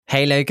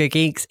Hey Logo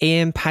Geeks,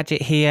 Ian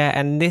Paget here,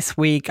 and this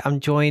week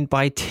I'm joined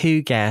by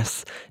two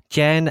guests,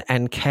 Jenn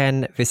and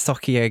Ken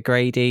Visocky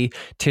O'Grady,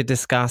 to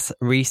discuss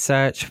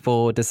research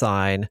for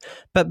design.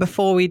 But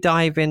before we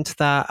dive into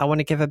that, I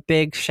want to give a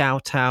big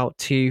shout out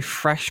to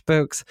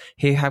FreshBooks,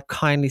 who have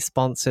kindly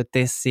sponsored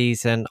this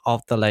season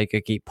of the Logo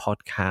Geek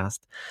podcast.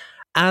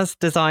 As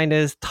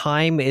designers,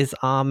 time is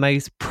our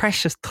most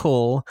precious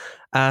tool.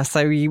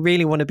 So we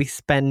really want to be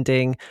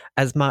spending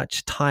as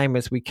much time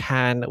as we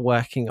can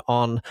working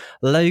on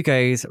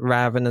logos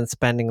rather than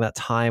spending that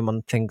time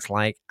on things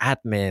like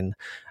admin.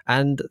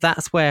 And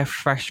that's where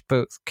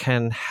FreshBooks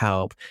can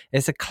help.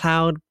 It's a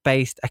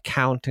cloud-based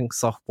accounting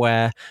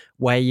software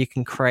where you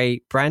can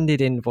create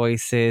branded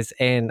invoices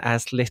in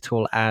as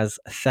little as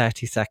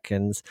 30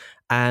 seconds.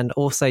 And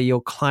also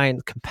your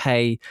client can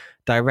pay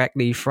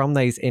directly from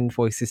those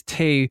invoices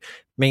too,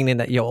 meaning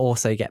that you'll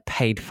also get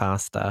paid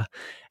faster.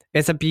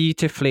 It's a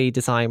beautifully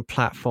designed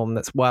platform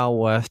that's well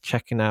worth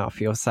checking out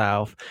for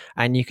yourself.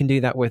 And you can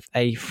do that with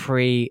a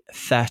free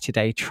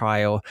 30-day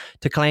trial.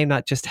 To claim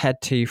that, just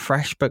head to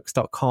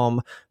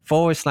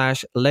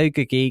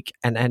freshbooks.com/LogoGeek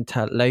and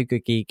enter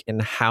LogoGeek in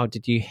the How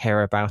Did You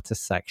Hear About Us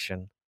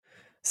section.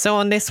 So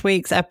on this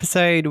week's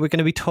episode, we're going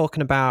to be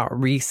talking about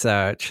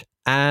research.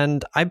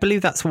 And I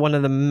believe that's one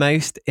of the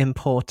most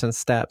important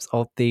steps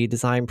of the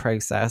design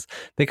process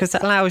because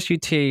it allows you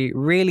to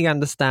really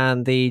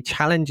understand the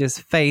challenges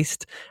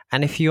faced.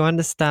 And if you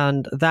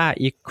understand that,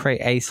 you can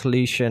create a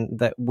solution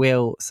that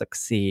will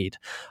succeed.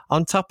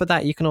 On top of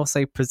that, you can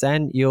also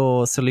present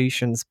your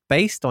solutions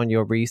based on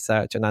your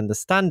research and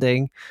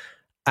understanding.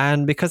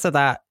 And because of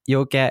that,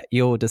 you'll get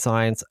your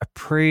designs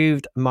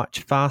approved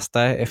much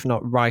faster, if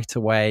not right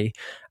away.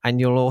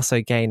 And you'll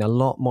also gain a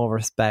lot more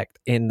respect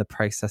in the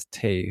process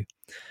too.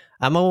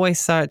 I'm always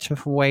searching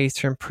for ways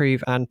to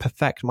improve and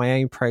perfect my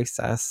own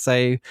process.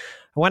 So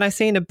when I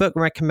seen a book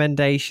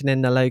recommendation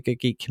in the Logo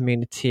Geek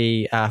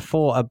community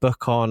for a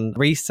book on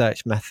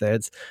research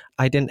methods,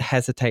 I didn't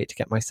hesitate to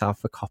get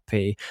myself a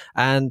copy.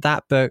 And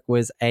that book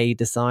was A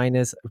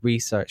Designer's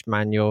Research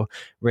Manual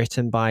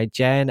written by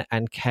Jenn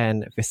and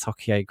Ken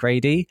Visocky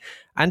O'Grady.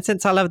 And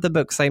since I love the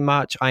book so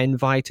much, I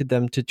invited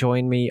them to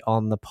join me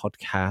on the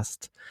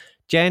podcast.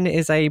 Jenn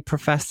is a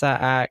professor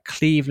at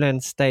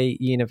Cleveland State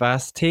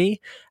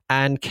University,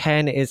 and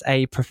Ken is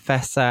a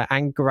professor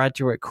and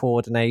graduate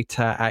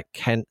coordinator at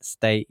Kent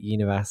State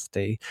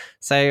University.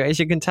 So as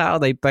you can tell,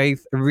 they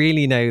both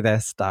really know their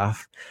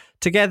stuff.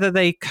 Together,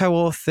 they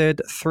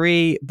co-authored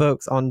 3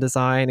 books on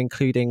design,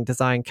 including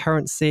Design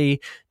Currency,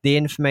 The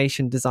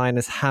Information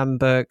Designer's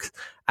Handbook,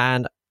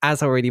 and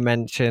as already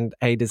mentioned,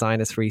 A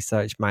Designer's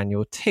Research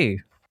Manual too.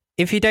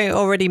 If you don't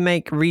already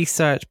make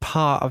research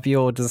part of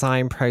your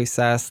design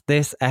process,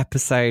 this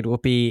episode will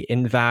be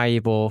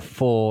invaluable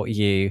for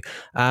you.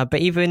 But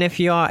even if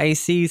you are a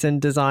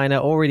seasoned designer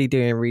already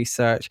doing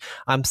research,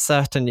 I'm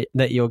certain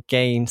that you'll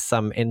gain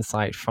some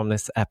insight from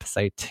this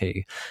episode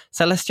too.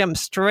 So let's jump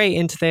straight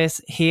into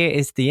this. Here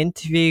is the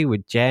interview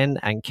with Jenn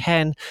and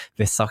Ken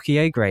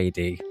Visocky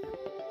O'Grady.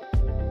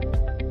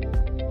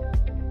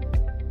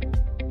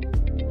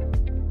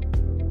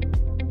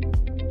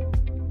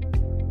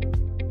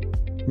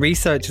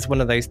 Research is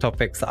one of those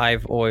topics that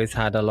I've always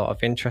had a lot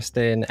of interest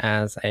in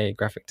as a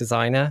graphic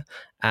designer.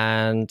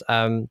 And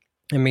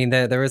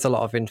there is a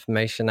lot of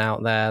information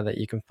out there that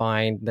you can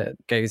find that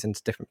goes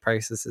into different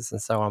processes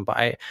and so on.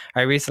 But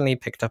I recently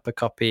picked up a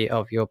copy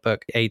of your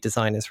book, A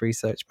Designer's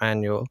Research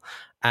Manual,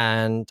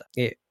 and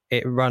it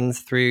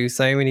runs through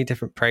so many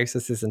different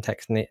processes and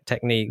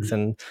techniques.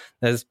 And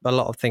there's a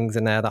lot of things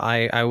in there that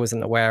I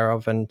wasn't aware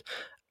of. And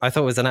I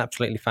thought it was an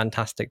absolutely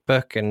fantastic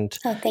book. And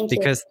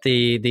because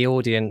the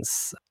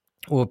audience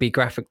will be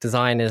graphic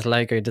designers,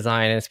 logo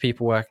designers,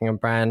 people working on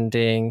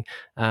branding,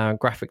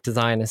 graphic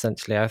design,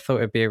 essentially, I thought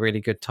it'd be a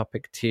really good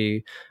topic to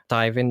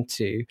dive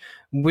into.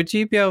 Would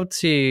you be able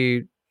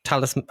to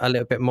tell us a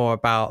little bit more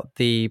about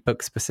the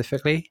book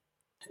specifically?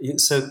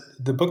 So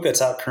the book that's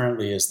out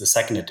currently is the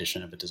second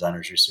edition of the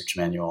Designer's Research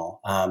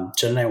Manual.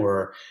 Jen and I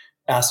were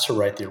asked to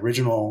write the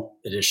original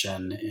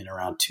edition in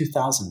around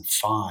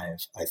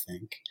 2005, I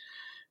think.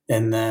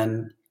 And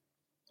then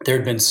there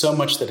had been so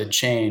much that had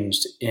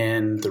changed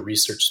in the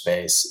research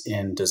space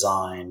in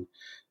design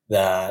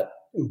that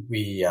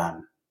we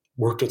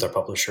worked with our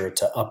publisher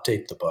to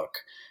update the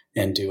book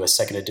and do a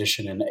second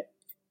edition. And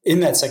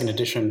in that second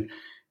edition,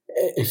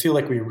 I feel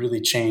like we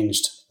really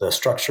changed the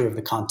structure of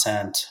the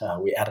content.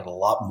 We added a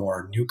lot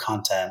more new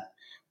content,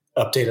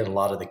 updated a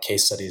lot of the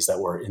case studies that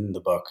were in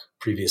the book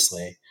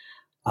previously.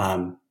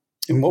 And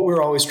what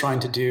we're always trying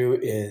to do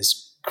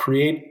is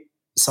create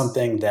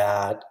something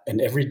that an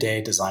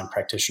everyday design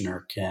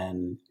practitioner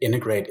can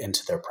integrate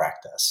into their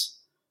practice.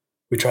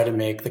 We try to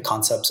make the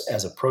concepts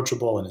as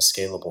approachable and as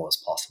scalable as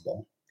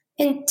possible.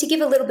 And to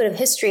give a little bit of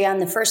history on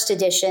the first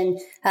edition,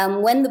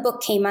 when the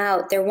book came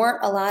out, there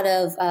weren't a lot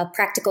of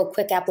practical,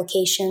 quick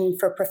application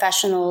for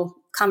professional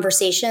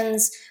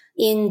conversations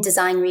in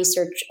design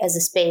research as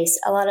a space,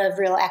 a lot of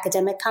real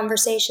academic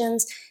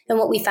conversations. And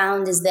what we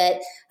found is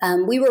that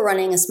we were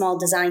running a small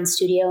design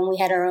studio and we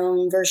had our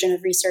own version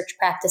of research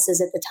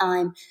practices at the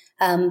time.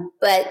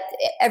 But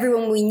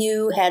everyone we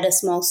knew had a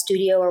small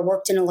studio or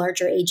worked in a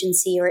larger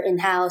agency or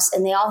in-house,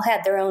 and they all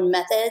had their own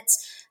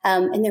methods.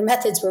 And their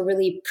methods were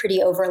really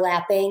pretty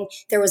overlapping.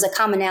 There was a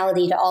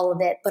commonality to all of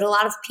it, but a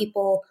lot of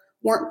people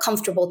weren't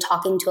comfortable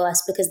talking to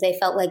us because they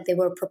felt like they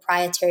were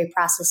proprietary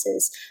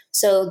processes.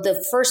 So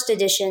the first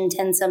edition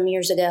 10 some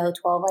years ago,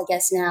 12, I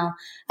guess now,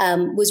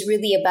 was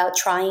really about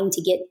trying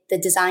to get the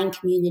design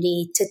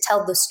community to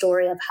tell the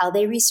story of how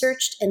they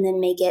researched and then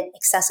make it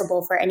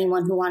accessible for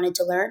anyone who wanted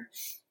to learn.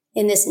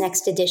 In this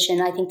next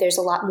edition, I think there's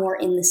a lot more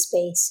in the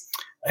space.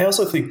 I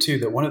also think, too,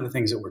 that one of the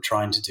things that we're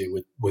trying to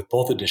do with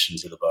both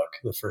editions of the book,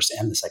 the first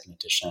and the second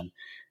edition,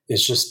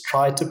 is just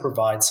try to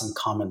provide some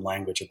common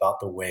language about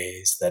the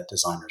ways that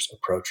designers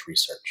approach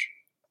research.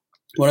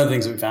 One of the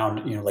things we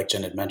found, like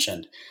Jen had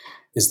mentioned,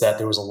 is that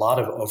there was a lot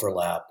of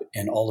overlap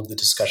in all of the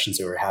discussions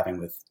that we were having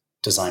with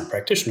design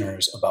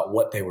practitioners about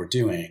what they were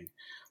doing,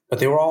 but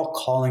they were all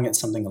calling it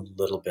something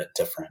a little bit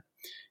different.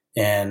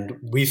 And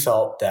we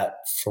felt that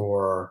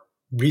for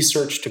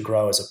research to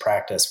grow as a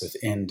practice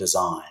within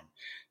design,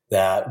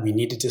 that we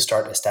needed to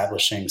start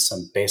establishing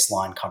some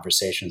baseline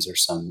conversations or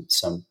some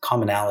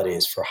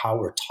commonalities for how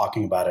we're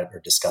talking about it or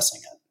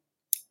discussing it.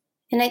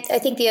 And I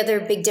think the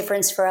other big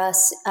difference for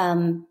us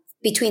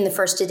between the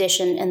first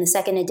edition and the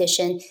second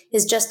edition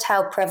is just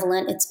how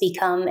prevalent it's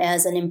become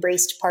as an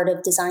embraced part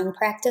of design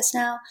practice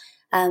now.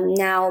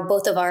 Now,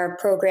 both of our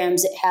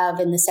programs have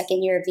in the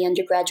second year of the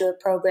undergraduate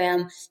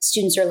program,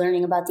 students are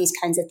learning about these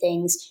kinds of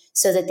things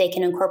so that they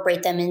can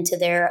incorporate them into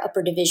their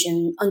upper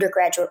division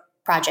undergraduate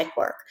project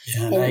work.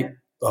 Yeah,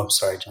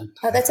 sorry, Jen.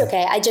 Oh, that's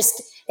okay.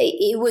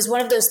 It was one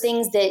of those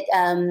things that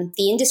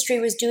the industry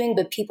was doing,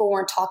 but people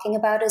weren't talking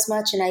about as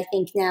much. And I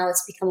think now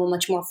it's become a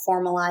much more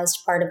formalized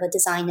part of a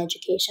design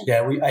education.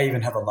 Yeah, I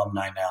even have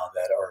alumni now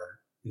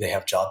they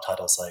have job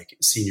titles like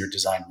senior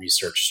design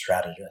research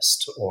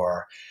strategist,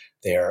 or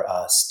they're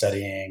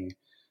studying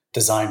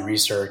design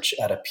research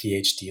at a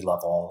PhD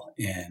level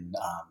in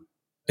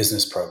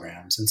business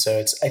programs. And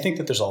so I think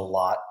that there's a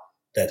lot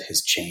that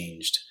has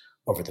changed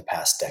over the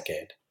past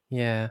decade.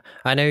 Yeah,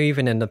 I know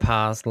even in the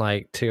past,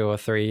 like 2 or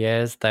 3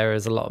 years, there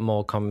is a lot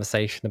more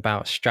conversation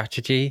about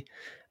strategy.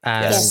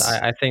 And Yes.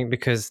 I think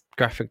because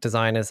graphic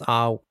designers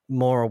are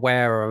more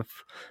aware of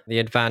the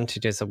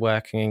advantages of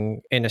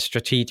working in a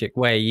strategic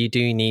way, you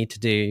do need to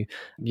do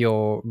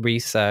your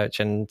research.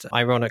 And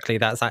ironically,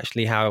 that's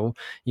actually how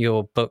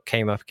your book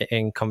came up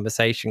in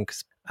conversation,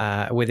 because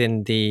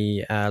within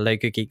the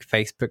Logo Geek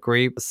Facebook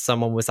group,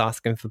 someone was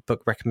asking for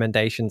book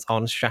recommendations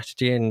on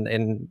strategy,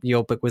 and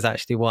your book was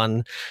actually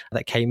one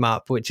that came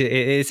up, which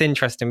is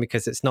interesting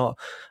because it's not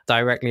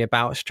directly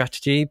about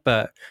strategy,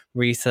 but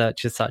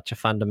research is such a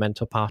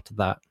fundamental part of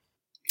that.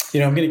 I'm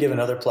going to give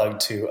another plug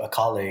to a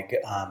colleague,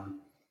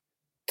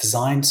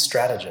 Design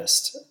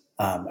Strategist,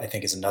 I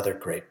think is another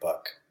great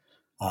book.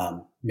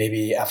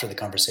 Maybe after the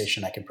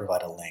conversation, I can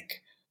provide a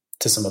link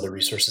to some of the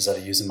resources that I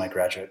use in my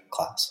graduate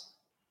class.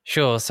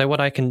 Sure. So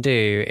what I can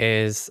do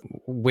is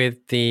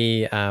with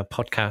the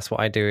podcast, what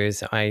I do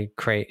is I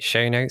create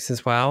show notes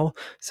as well.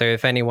 So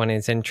if anyone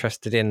is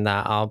interested in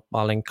that,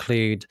 I'll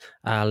include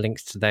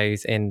links to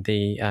those in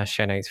the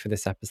show notes for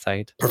this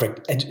episode.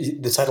 Perfect.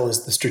 And the title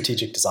is The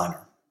Strategic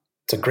Designer.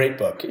 It's a great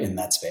book in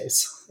that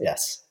space.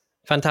 Yes.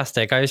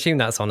 Fantastic. I assume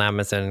that's on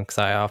Amazon, because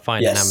I'll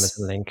find an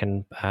Amazon link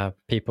and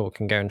people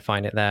can go and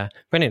find it there.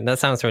 Brilliant. That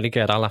sounds really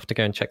good. I'll have to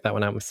go and check that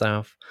one out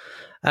myself.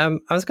 I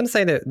was going to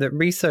say that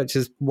research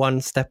is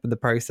one step of the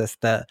process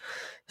that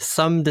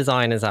some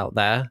designers out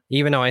there,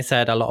 even though I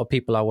said a lot of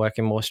people are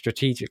working more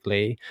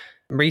strategically,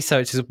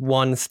 research is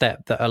one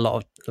step that a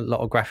lot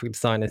of graphic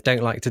designers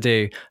don't like to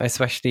do,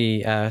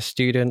 especially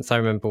students. I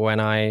remember when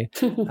I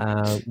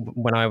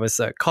was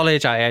at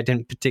college, I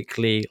didn't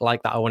particularly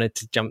like that. I wanted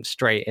to jump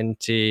straight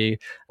into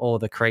all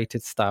the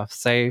creative stuff.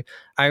 So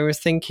I was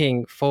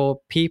thinking,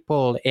 for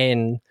people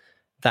in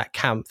that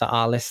camp that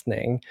are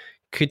listening,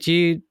 could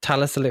you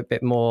tell us a little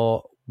bit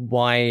more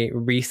why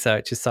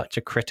research is such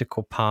a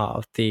critical part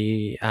of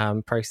the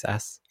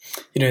process?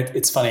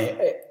 It's funny.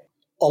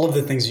 All of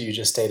the things that you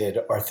just stated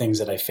are things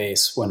that I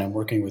face when I'm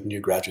working with new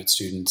graduate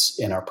students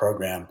in our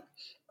program,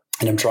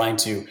 and I'm trying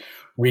to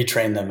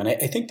retrain them. And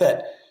I think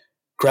that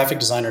graphic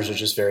designers are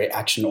just very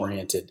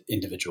action-oriented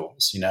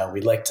individuals.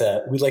 We like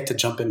to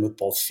jump in with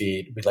both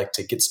feet. We like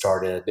to get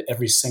started.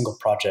 Every single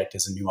project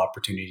is a new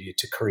opportunity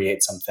to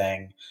create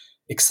something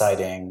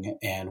exciting,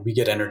 and we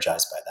get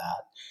energized by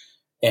that.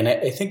 And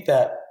I think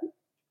that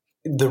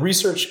the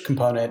research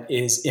component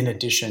is in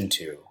addition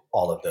to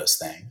all of those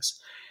things.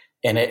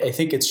 And I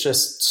think it's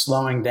just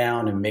slowing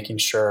down and making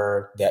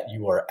sure that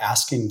you are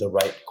asking the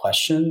right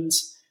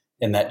questions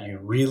and that you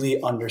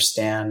really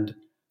understand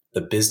the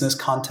business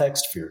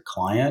context for your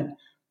client,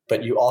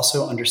 but you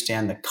also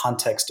understand the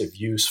context of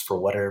use for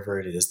whatever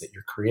it is that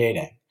you're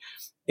creating.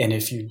 And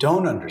if you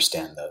don't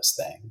understand those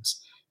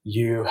things,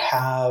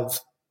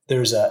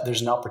 there's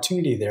an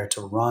opportunity there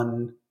to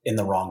run in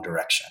the wrong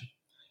direction.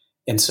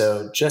 And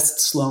so just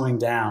slowing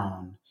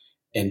down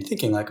and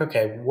thinking like,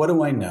 okay, what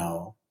do I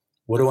know?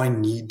 What do I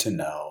need to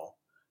know?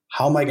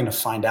 How am I going to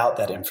find out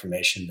that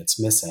information that's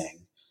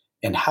missing?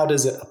 And how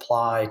does it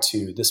apply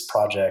to this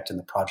project and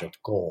the project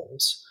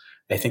goals?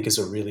 I think is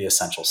a really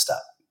essential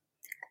step.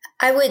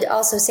 I would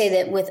also say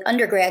that with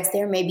undergrads,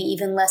 they're maybe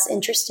even less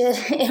interested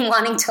in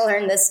wanting to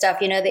learn this stuff.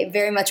 They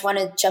very much want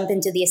to jump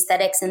into the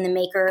aesthetics and the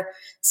maker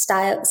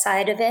style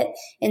side of it.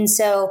 And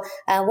so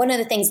one of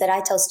the things that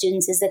I tell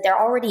students is that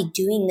they're already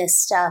doing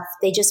this stuff.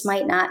 They just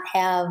might not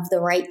have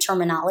the right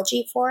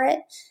terminology for it.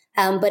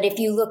 But if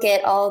you look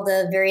at all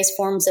the various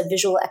forms of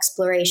visual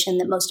exploration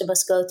that most of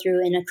us go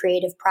through in a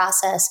creative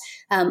process,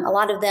 a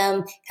lot of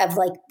them have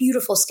like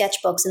beautiful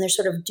sketchbooks and they're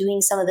sort of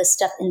doing some of this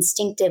stuff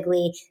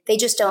instinctively. They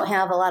just don't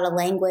have a lot of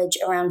language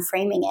around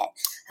framing it.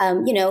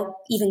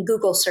 Even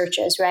Google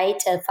searches, right,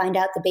 to find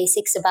out the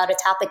basics about a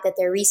topic that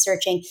they're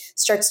researching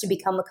starts to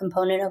become a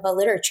component of a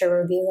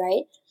literature review,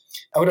 right?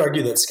 I would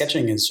argue that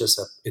sketching is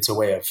it's a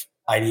way of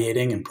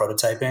ideating and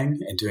prototyping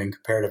and doing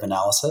comparative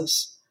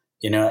analysis.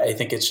 I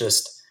think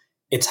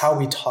it's how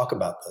we talk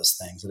about those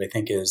things that I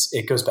think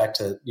it goes back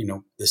to,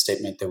 the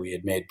statement that we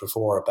had made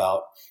before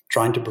about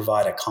trying to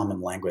provide a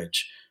common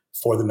language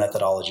for the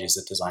methodologies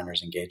that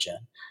designers engage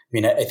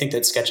in. I think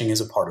that sketching is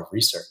a part of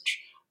research.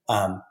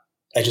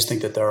 I just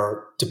think that there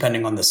are,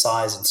 depending on the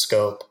size and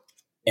scope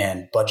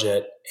and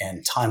budget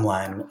and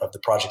timeline of the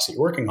projects that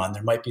you're working on,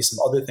 there might be some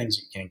other things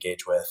you can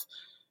engage with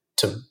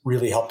to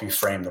really help you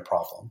frame the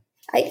problem.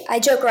 I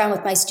joke around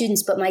with my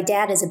students, but my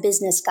dad is a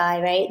business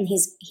guy, right? And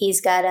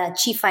he's got a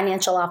chief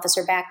financial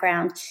officer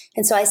background.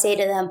 And so I say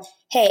to them,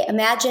 hey,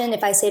 imagine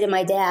if I say to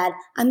my dad,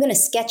 I'm going to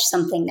sketch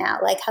something now.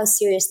 Like, how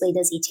seriously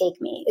does he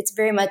take me? It's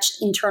very much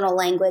internal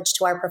language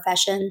to our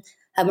profession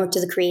or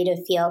to the creative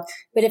field.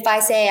 But if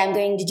I say I'm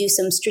going to do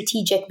some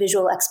strategic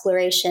visual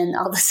exploration,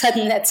 all of a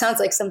sudden that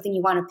sounds like something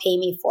you want to pay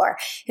me for.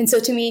 And so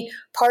to me,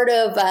 part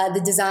of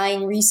the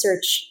design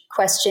research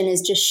question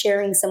is just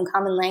sharing some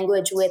common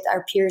language with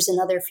our peers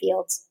in other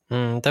fields.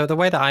 The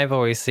way that I've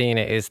always seen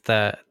it is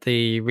that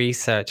the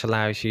research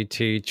allows you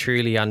to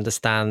truly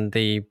understand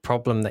the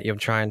problem that you're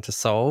trying to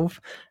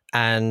solve.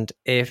 And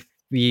if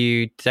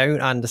you don't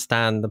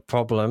understand the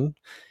problem,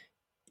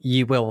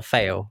 you will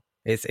fail.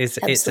 It's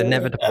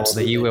inevitable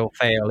Absolutely. that you will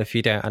fail if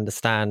you don't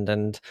understand.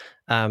 And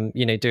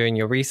doing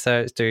your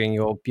research, doing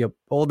your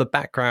all the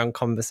background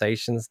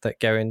conversations that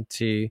go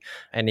into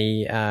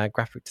any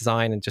graphic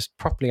design, and just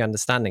properly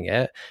understanding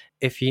it.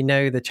 If you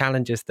know the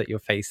challenges that you're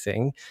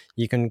facing,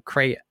 you can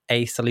create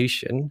a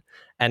solution,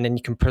 and then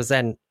you can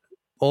present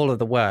all of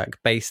the work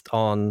based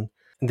on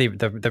the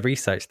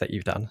research that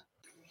you've done.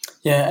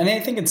 Yeah, and I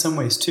think in some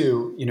ways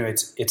too,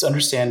 it's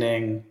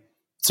understanding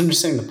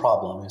the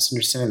problem. It's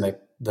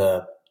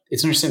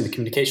understanding the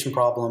communication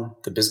problem,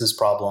 the business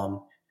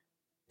problem,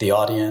 the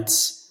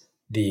audience,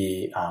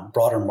 the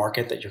broader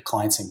market that your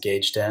client's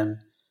engaged in.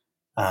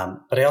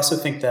 But I also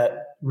think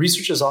that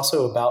research is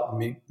also about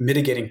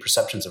mitigating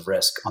perceptions of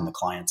risk on the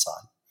client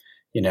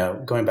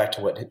side. Going back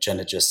to what Jenn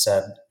had just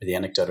said, the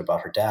anecdote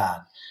about her dad,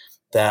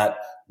 that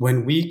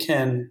when we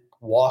can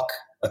walk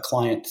a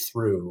client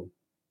through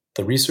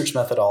the research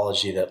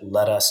methodology that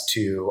led us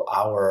to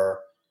our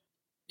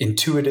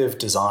intuitive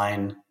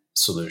design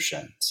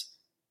solutions,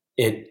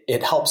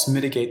 it helps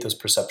mitigate those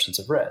perceptions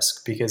of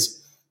risk,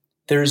 because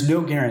there is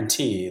no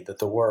guarantee that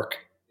the work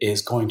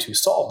is going to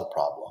solve the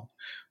problem.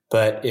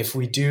 But if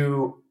we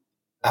do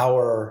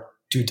our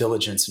due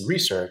diligence and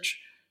research,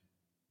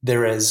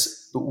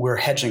 we're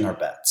hedging our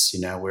bets.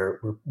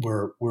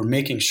 We're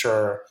making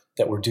sure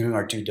that we're doing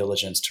our due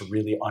diligence to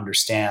really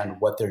understand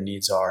what their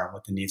needs are and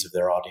what the needs of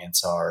their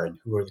audience are, and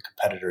who are the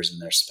competitors in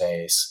their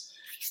space,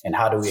 and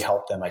how do we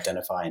help them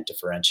identify and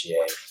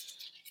differentiate.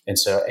 And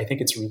so I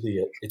think it's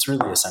really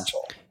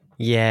essential.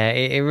 Yeah,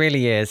 it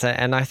really is.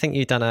 And I think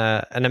you've done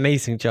an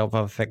amazing job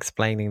of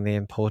explaining the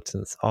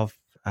importance of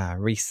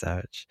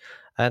research.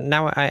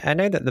 Now, I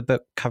know that the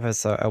book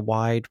covers a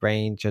wide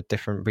range of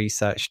different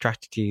research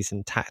strategies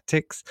and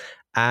tactics,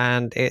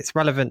 and it's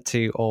relevant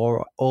to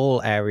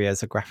all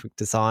areas of graphic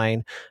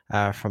design,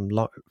 from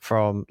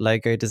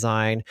logo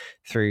design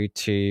through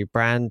to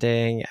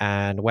branding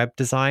and web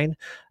design.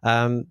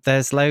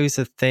 There's loads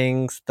of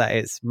things that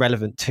it's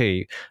relevant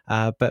to,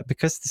 but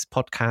because this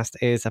podcast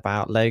is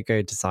about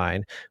logo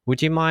design,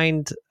 would you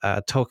mind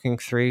talking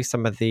through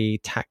some of the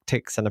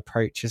tactics and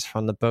approaches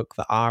from the book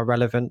that are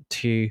relevant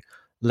to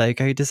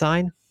logo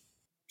design?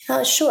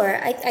 Sure.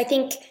 I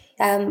think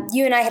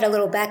you and I had a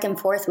little back and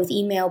forth with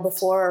email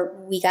before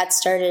we got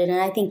started, and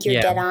I think you're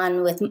dead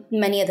on with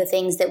many of the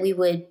things that we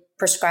would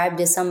prescribe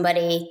to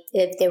somebody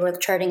if they were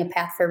charting a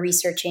path for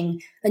researching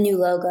a new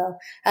logo.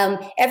 I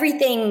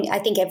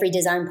think every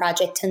design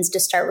project tends to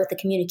start with the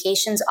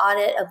communications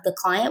audit of the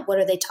client. What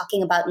are they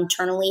talking about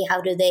internally? How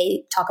do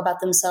they talk about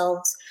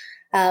themselves?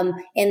 And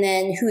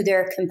then who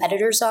their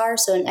competitors are.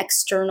 So an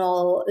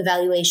external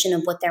evaluation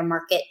of what their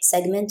market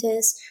segment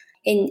is.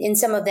 And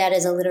some of that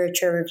is a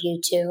literature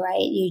review too, right?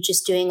 You're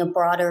just doing a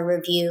broader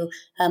review.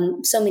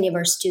 So many of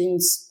our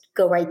students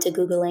go right to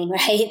Googling,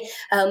 right?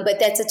 But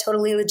that's a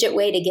totally legit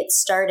way to get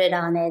started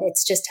on it.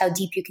 It's just how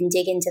deep you can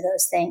dig into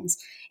those things.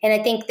 And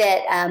I think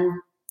that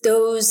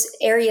those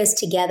areas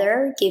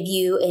together give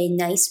you a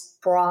nice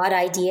broad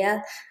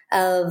idea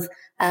of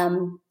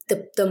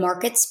the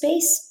market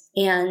space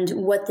and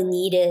what the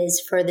need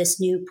is for this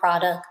new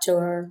product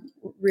or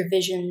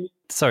revision.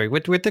 Sorry,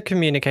 with the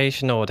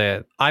communication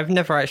audit, I've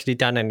never actually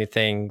done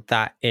anything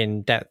that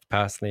in depth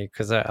personally,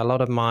 because a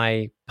lot of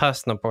my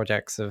personal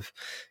projects have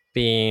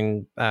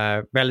been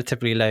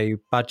relatively low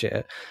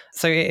budget.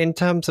 So in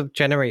terms of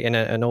generating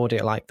an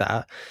audit like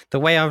that, the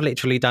way I've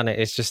literally done it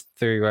is just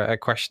through a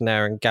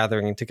questionnaire and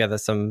gathering together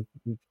some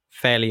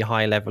fairly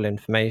high level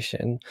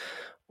information.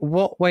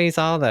 What ways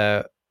are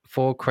there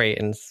for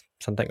creating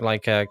something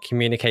like a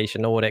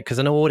communication audit? Because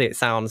an audit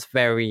sounds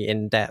very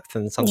in depth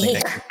and something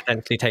that could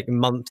potentially take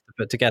months to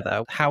put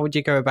together. How would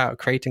you go about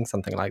creating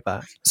something like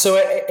that? So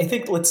I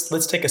think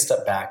let's take a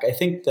step back. I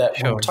think that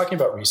when we're talking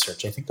about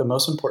research, I think the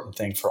most important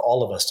thing for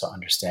all of us to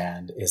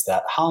understand is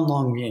that how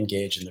long we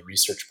engage in the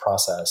research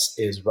process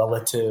is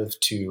relative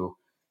to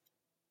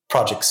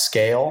project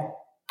scale,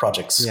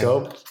 project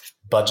scope,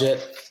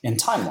 budget,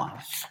 and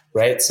timeline,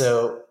 right?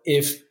 So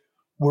if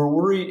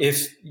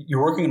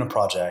you're working on a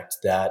project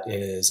that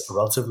is a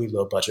relatively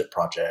low budget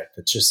project,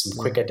 that's just some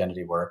quick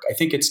identity work, I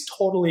think it's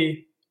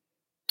totally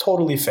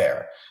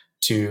fair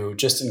to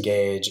just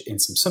engage in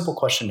some simple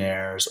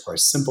questionnaires or a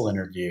simple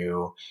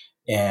interview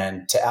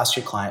and to ask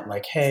your client,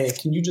 like, hey,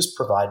 can you just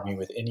provide me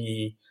with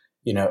any,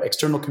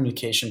 external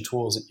communication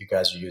tools that you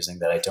guys are using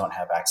that I don't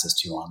have access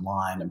to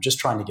online? I'm just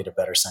trying to get a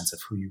better sense of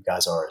who you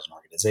guys are as an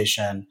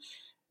organization.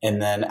 And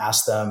then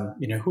ask them,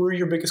 who are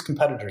your biggest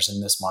competitors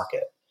in this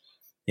market?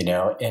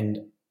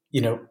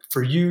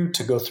 For you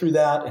to go through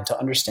that and to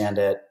understand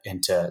it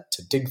and to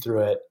dig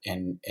through it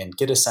and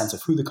get a sense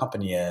of who the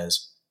company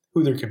is,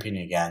 who they're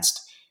competing against,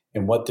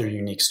 and what their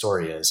unique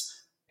story is,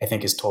 I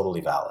think is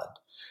totally valid.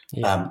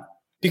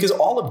 Because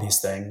all of these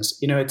things,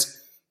 it's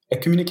a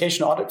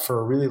communication audit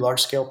for a really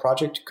large scale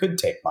project could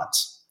take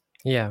months.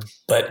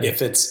 But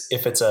if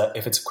it's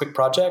a quick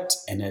project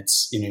and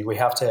it's, we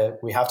have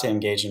to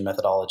engage in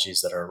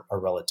methodologies that are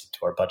relative to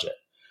our budget.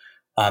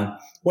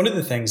 One of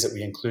the things that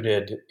we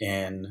included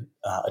in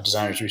a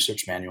designer's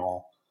research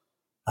manual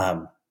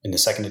in the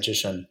second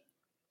edition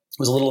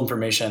was a little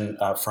information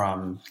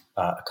from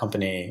a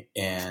company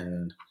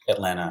in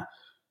Atlanta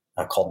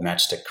called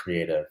Matchstick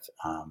Creative,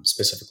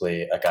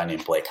 specifically a guy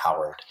named Blake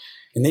Howard.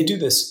 And they do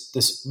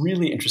this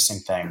really interesting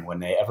thing when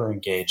they ever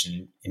engage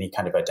in any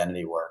kind of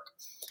identity work,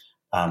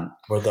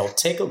 where they'll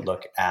take a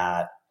look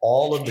at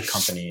all of the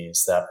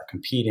companies that are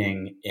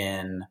competing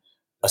in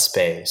a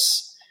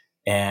space,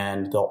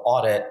 and they'll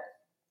audit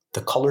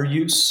the color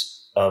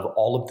use of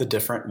all of the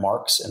different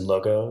marks and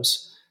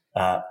logos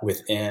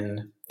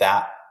within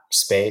that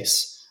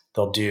space.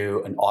 They'll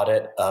do an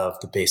audit of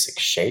the basic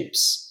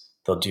shapes.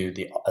 They'll do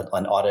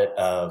an audit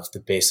of the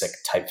basic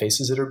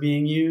typefaces that are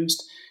being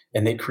used.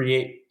 And they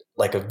create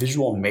like a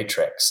visual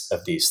matrix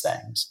of these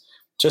things,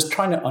 just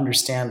trying to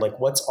understand like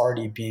what's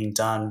already being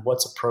done,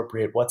 what's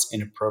appropriate, what's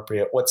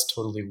inappropriate, what's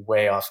totally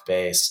way off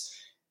base.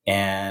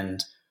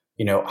 And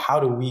how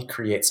do we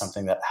create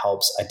something that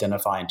helps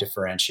identify and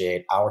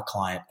differentiate our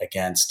client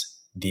against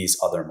these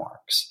other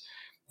marks?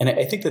 And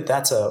I think that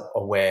that's a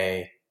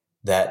way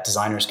that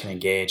designers can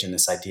engage in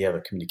this idea of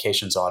a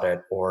communications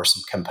audit or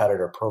some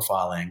competitor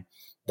profiling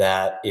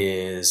that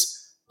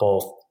is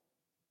both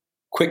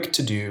quick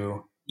to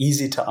do,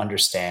 easy to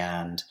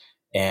understand,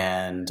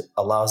 and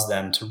allows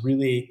them to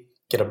really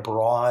get a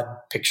broad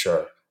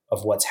picture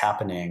of what's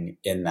happening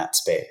in that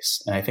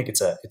space. And I think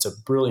it's a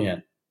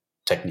brilliant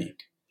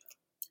technique.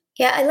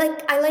 Yeah,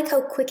 I like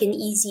how quick and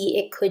easy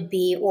it could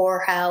be,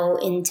 or how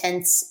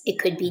intense it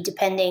could be,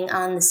 depending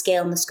on the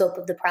scale and the scope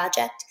of the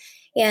project.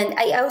 And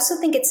I also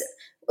think it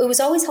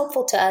was always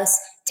helpful to us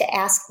to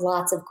ask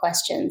lots of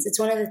questions. It's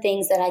one of the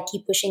things that I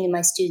keep pushing in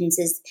my students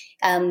is,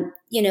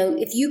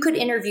 if you could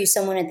interview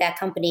someone at that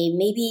company,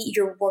 maybe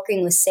you're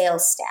working with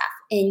sales staff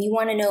and you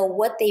want to know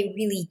what they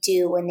really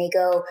do when they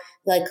go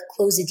like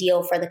close a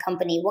deal for the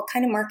company. What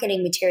kind of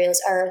marketing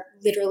materials are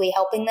literally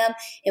helping them,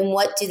 and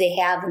what do they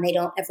have when they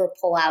don't ever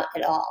pull out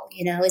at all?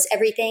 Is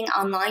everything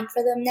online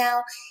for them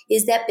now?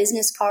 Is that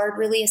business card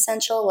really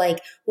essential?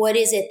 Like, what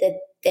is it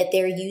that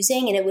they're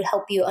using? And it would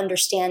help you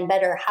understand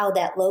better how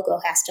that logo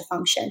has to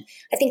function.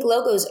 I think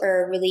logos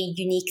are a really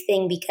unique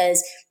thing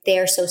because they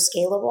are so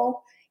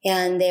scalable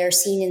and they're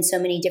seen in so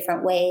many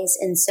different ways.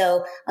 And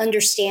so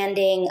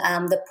understanding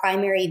the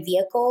primary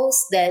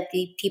vehicles that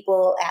the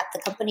people at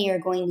the company are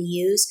going to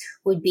use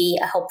would be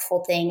a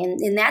helpful thing.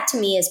 And that to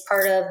me is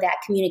part of that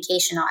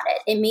communication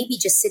audit. It may be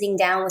just sitting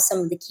down with some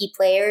of the key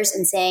players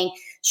and saying,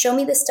 show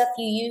me the stuff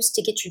you use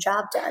to get your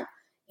job done.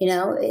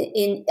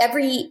 In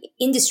every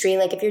industry,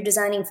 like if you're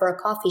designing for a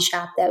coffee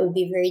shop, that would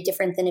be very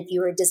different than if you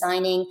were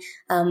designing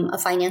a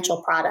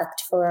financial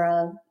product for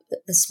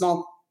a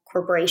small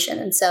corporation.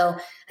 And so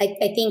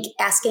I think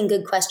asking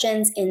good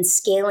questions and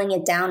scaling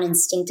it down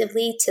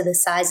instinctively to the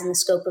size and the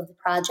scope of the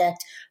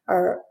project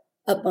are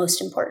of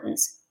most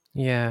importance.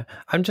 Yeah.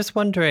 I'm just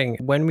wondering,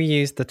 when we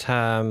use the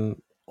term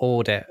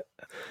audit,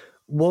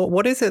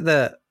 what is it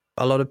that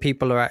a lot of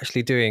people are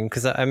actually doing?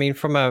 Because I mean,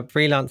 from a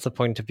freelancer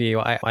point of view,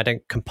 I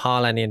don't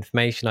compile any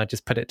information. I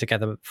just put it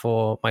together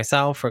for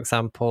myself. For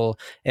example,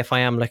 if I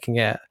am looking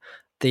at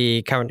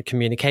the current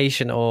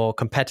communication or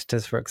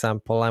competitors, for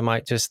example, I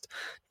might just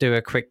do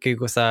a quick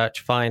Google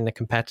search, find the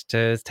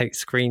competitors, take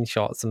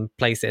screenshots and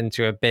place it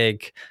into a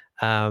big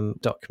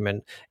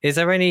document. Is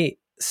there any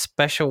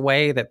special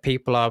way that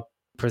people are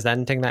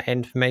presenting that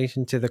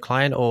information to the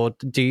client, or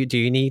do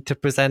you need to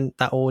present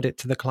that audit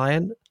to the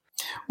client?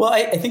 Well,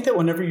 I think that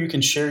whenever you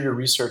can share your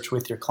research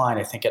with your client,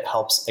 I think it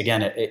helps.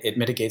 Again, it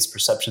mitigates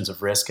perceptions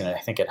of risk, and I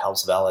think it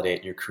helps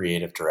validate your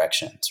creative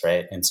directions,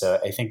 right? And so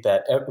I think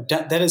that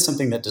that is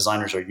something that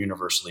designers are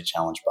universally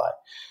challenged by.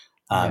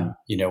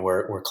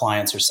 Where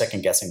clients are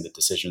second guessing the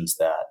decisions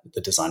that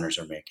the designers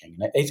are making.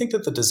 And I think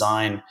that the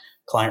design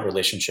client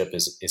relationship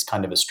is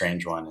kind of a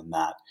strange one in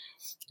that,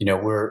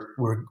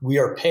 we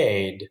are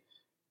paid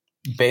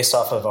based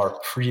off of our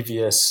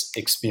previous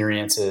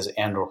experiences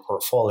and or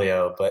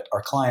portfolio, but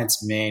our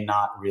clients may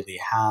not really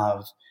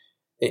have,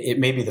 it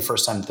may be the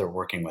first time that they're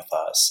working with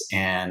us,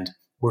 and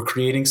we're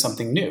creating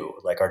something new.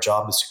 Like, our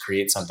job is to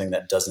create something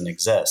that doesn't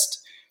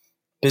exist.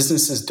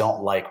 Businesses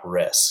don't like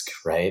risk,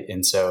 right?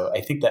 And so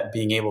I think that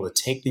being able to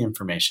take the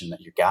information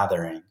that you're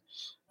gathering,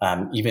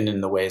 even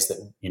in the ways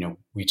that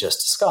we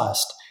just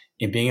discussed,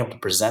 and being able to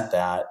present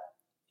that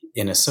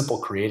in a simple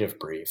creative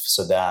brief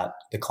so that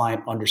the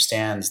client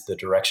understands the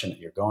direction that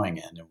you're going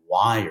in and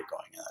why you're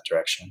going in that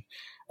direction,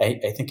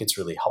 I think it's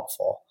really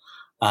helpful.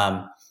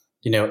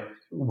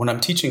 When I'm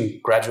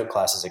teaching graduate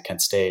classes at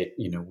Kent State,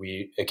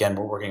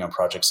 we're working on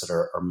projects that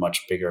are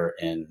much bigger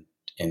in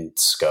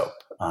scope,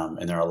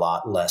 and they're a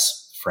lot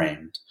less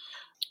framed.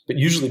 But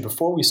usually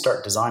before we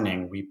start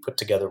designing, we put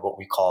together what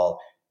we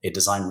call a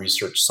design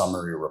research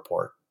summary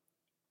report,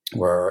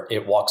 where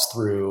it walks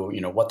through,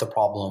 what the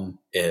problem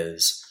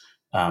is,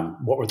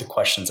 what were the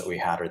questions that we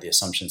had or the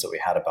assumptions that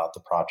we had about the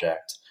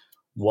project,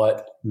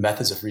 what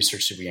methods of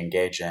research did we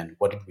engage in,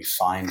 what did we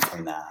find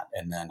from that,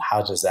 and then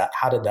how did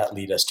that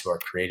lead us to our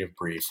creative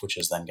brief, which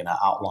is then going to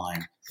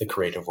outline the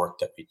creative work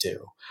that we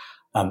do.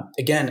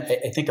 Again,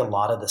 I think a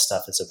lot of this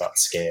stuff is about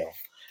scale.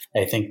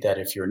 I think that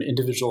if you're an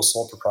individual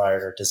sole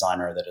proprietor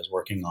designer that is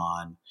working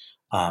on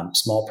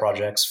small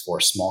projects for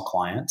small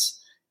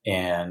clients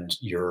and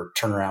your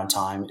turnaround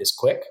time is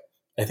quick,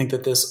 I think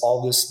that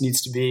all this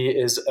needs to be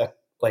is a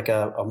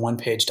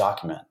one-page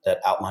document that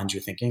outlines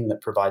your thinking,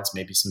 that provides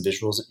maybe some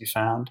visuals that you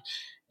found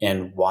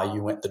and why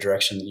you went the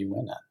direction that you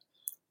went in.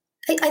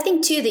 I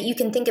think, too, that you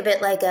can think of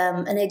it like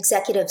an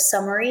executive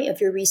summary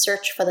of your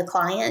research for the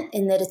client,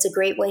 and that it's a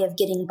great way of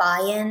getting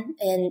buy-in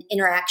and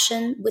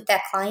interaction with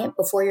that client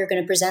before you're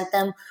going to present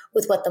them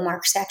with what the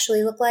marks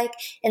actually look like.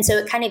 And so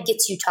it kind of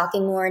gets you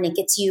talking more, and it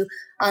gets you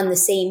on the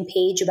same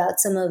page about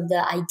some of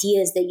the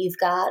ideas that you've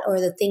got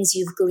or the things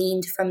you've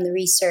gleaned from the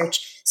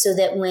research, so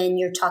that when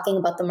you're talking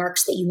about the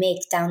marks that you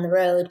make down the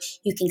road,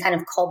 you can kind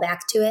of call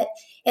back to it.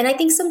 And I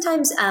think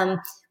sometimes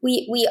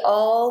we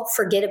all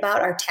forget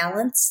about our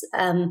talents.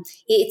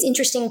 It's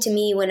interesting to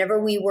me whenever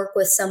we work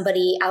with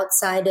somebody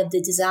outside of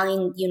the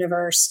design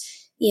universe,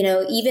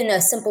 even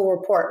a simple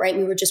report, right?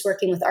 We were just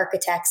working with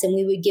architects, and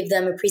we would give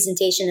them a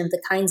presentation of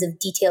the kinds of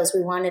details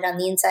we wanted on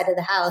the inside of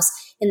the house,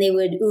 and they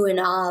would ooh and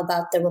ah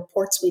about the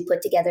reports we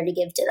put together to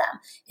give to them.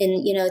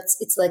 And,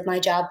 it's like my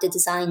job to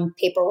design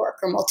paperwork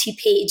or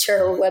multi-page or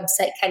a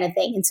website kind of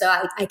thing. And so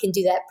I can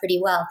do that pretty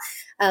well.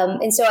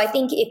 And so I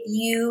think if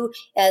you,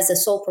 as a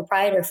sole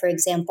proprietor, for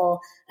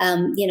example,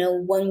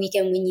 one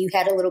weekend when you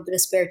had a little bit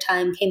of spare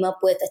time, came up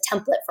with a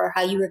template for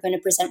how you were going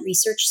to present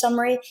research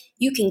summary,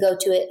 you can go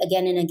to it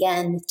again and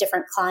again with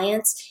different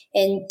clients,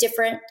 and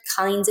different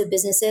kinds of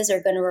businesses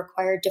are going to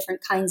require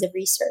different kinds of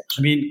research.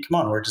 I mean, come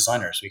on, we're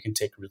designers. We can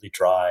take really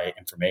dry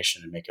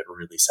information and make it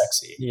really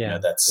sexy. Yeah.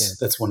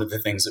 That's one of the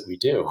things that we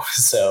do.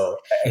 So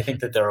I think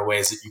that there are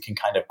ways that you can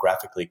kind of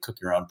graphically cook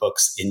your own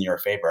books in your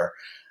favor,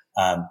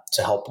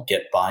 to help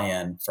get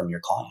buy-in from your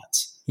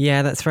clients.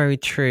 Yeah, that's very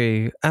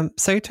true.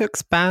 So to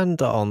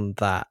expand on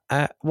that,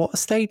 at what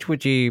stage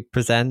would you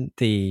present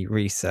the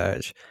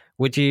research?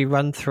 Would you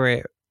run through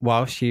it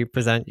whilst you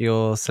present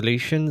your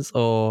solutions,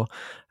 or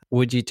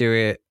would you do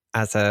it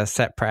as a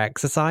separate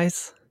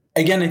exercise?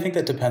 Again, I think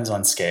that depends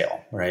on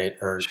scale, right?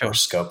 Or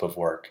scope of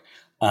work.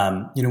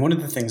 One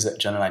of the things that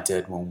Jen and I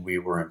did when we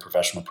were in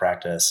professional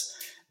practice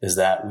is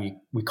that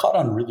we caught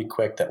on really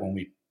quick that when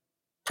we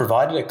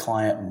provided a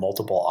client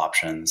multiple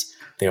options,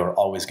 they were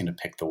always going to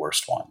pick the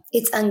worst one.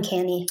 It's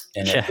uncanny.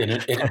 And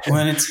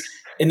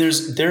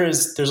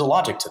there's a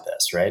logic to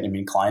this, right? I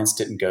mean, clients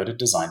didn't go to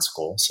design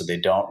school, so they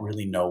don't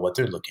really know what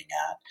they're looking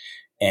at.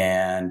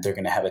 And they're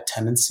going to have a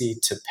tendency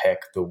to pick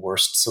the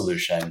worst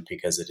solution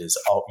because it is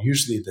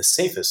usually the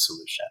safest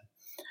solution.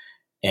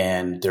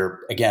 And they're,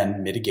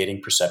 again,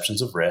 mitigating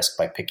perceptions of risk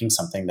by picking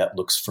something that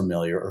looks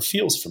familiar or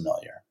feels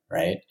familiar,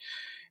 right?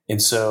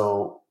 And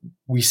so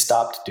we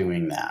stopped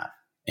doing that.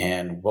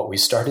 And what we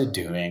started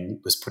doing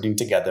was putting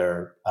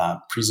together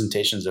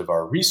presentations of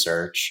our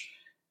research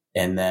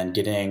and then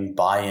getting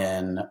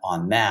buy-in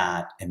on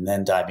that, and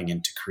then diving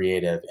into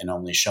creative and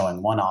only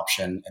showing one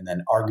option and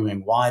then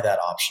arguing why that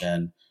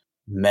option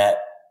met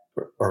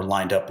or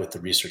lined up with the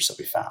research that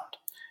we found.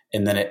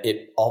 And then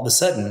it all of a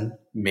sudden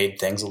made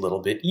things a little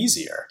bit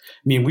easier.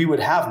 I mean, we would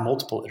have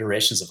multiple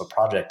iterations of a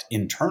project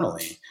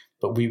internally,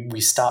 but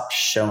we stopped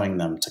showing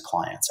them to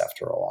clients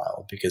after a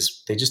while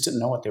because they just didn't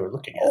know what they were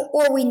looking at.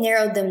 Or we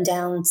narrowed them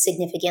down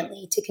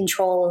significantly to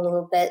control a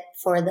little bit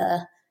for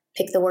the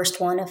pick the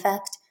worst one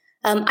effect.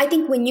 I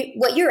think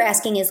what you're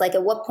asking is like,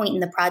 at what point in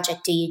the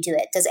project do you do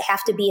it? Does it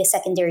have to be a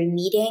secondary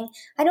meeting?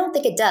 I don't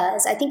think it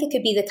does. I think it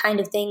could be the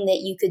kind of thing that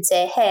you could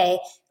say, hey,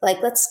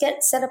 like, let's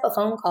set up a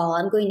phone call.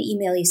 I'm going to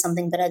email you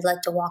something, but I'd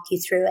like to walk you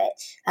through it.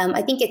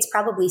 I think it's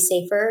probably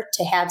safer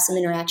to have some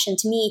interaction.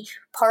 To me,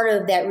 part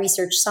of that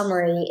research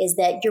summary is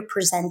that you're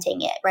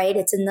presenting it, right?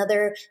 It's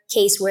another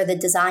case where the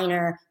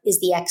designer is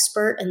the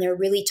expert and they're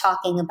really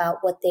talking about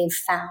what they've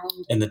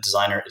found. And the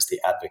designer is the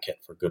advocate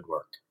for good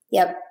work.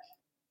 Yep.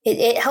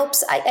 It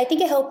helps. I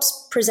think it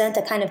helps present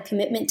a kind of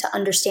commitment to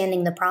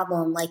understanding the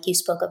problem, like you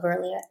spoke of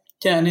earlier.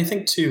 Yeah, and I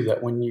think too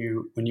that when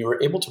you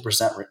are able to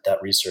present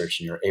that research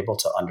and you're able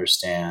to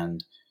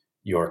understand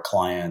your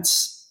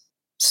client's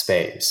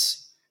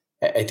space,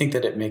 I think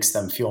that it makes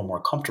them feel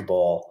more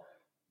comfortable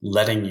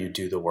letting you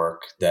do the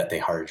work that they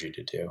hired you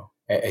to do.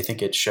 I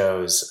think it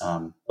shows,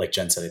 like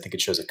Jen said, I think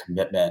it shows a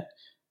commitment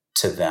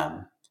to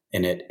them,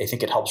 and I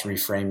think it helps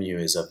reframe you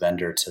as a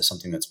vendor to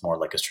something that's more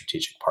like a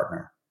strategic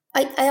partner.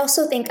 I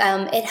also think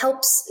it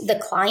helps the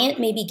client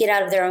maybe get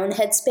out of their own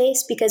headspace,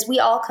 because we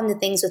all come to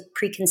things with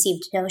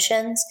preconceived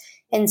notions.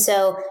 And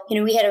so,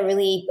 we had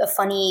a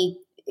funny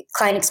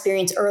client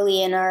experience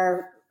early in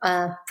our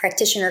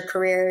practitioner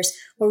careers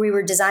where we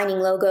were designing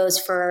logos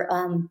for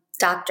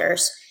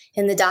doctors.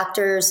 And the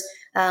doctors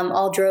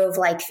all drove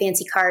like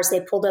fancy cars. They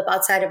pulled up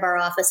outside of our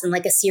office in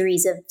like a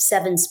series of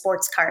 7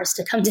 sports cars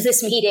to come to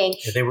this meeting.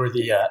 Yeah,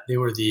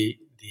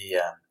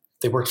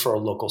 they worked for a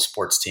local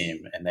sports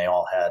team and they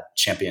all had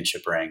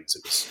championship rings.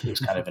 It was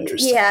kind of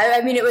interesting. Yeah.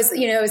 I mean, it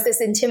was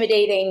this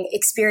intimidating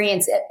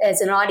experience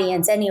as an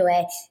audience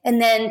anyway.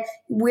 And then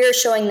we're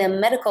showing them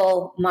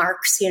medical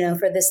marks,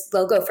 for this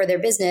logo for their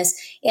business.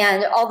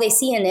 And all they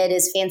see in it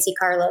is fancy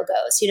car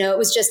logos. It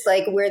was just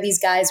like where these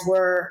guys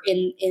were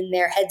in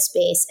their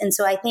headspace. And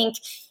so I think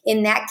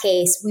in that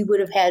case, we would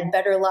have had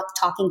better luck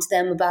talking to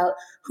them about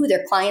who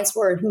their clients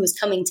were and who was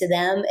coming to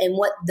them and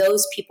what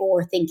those people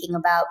were thinking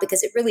about,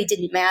 because it really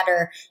didn't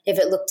matter if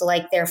it looked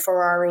like their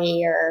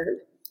Ferrari or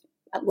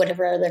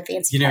whatever other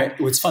fancy car.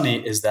 What's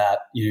funny is that,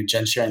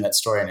 Jen sharing that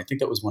story, and I think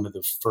that was one of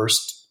the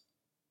first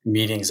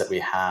meetings that we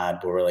had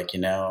where we're like,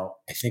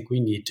 I think we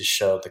need to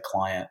show the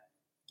client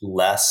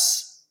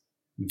less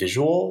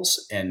visuals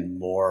and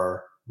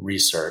more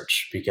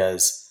research,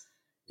 because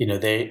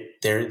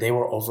they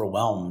were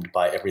overwhelmed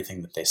by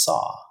everything that they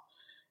saw.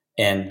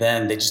 And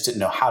then they just didn't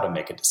know how to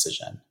make a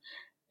decision.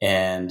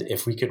 And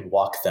if we could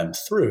walk them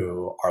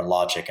through our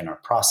logic and our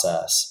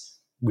process,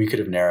 we could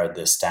have narrowed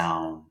this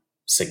down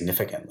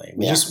significantly.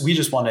 We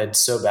just wanted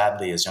so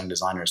badly as young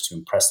designers to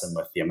impress them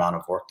with the amount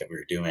of work that we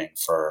were doing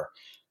for,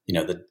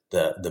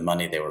 the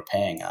money they were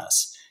paying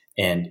us.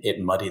 And it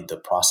muddied the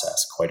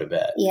process quite a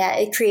bit. Yeah,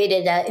 it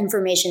created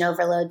information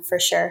overload for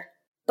sure.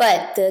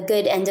 But the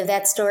good end of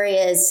that story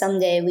is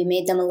someday we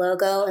made them a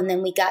logo, and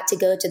then we got to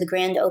go to the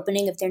grand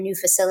opening of their new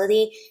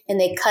facility,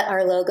 and they cut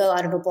our logo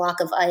out of a block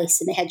of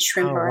ice, and it had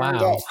shrimp around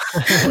it.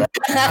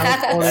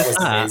 That was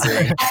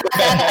amazing.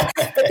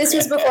 But this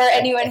was before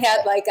anyone had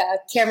like a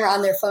camera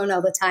on their phone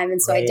all the time,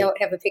 and so I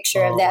don't have a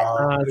picture of that.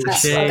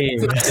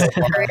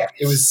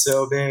 It was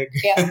so big.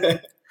 Yeah.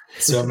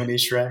 So many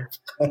shrimp.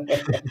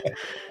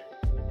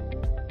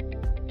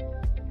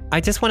 I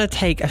just want to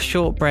take a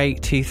short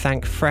break to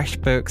thank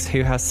FreshBooks,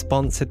 who has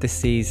sponsored this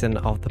season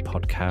of the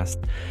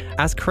podcast.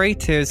 As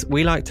creatives,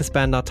 we like to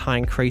spend our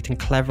time creating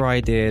clever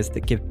ideas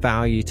that give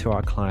value to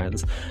our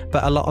clients,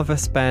 but a lot of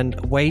us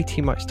spend way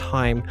too much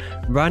time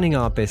running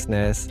our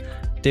business,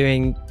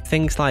 doing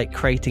things like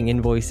creating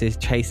invoices,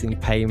 chasing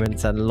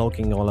payments, and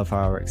logging all of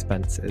our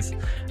expenses.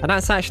 And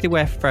that's actually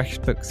where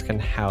FreshBooks can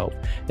help.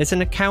 It's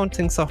an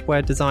accounting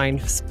software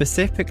designed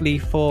specifically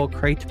for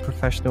creative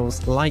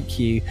professionals like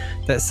you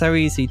that's so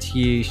easy to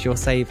use. You'll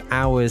save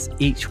hours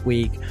each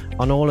week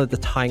on all of the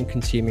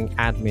time-consuming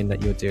admin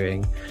that you're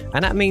doing.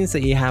 And that means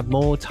that you have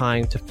more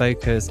time to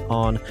focus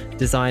on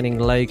designing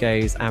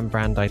logos and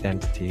brand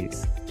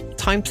identities.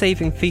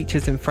 Time-saving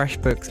features in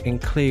FreshBooks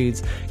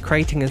includes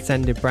creating and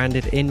sending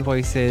branded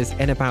invoices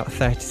in about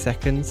 30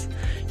 seconds.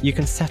 You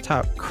can set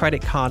up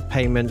credit card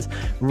payments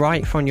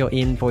right from your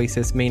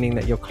invoices, meaning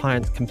that your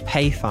clients can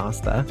pay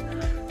faster.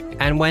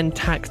 And when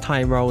tax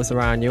time rolls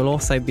around, you'll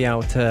also be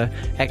able to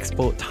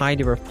export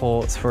tidy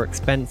reports for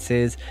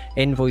expenses,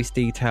 invoice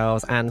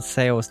details, and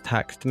sales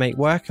tax to make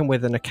working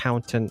with an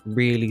accountant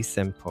really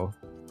simple.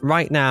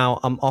 Right now,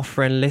 I'm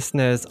offering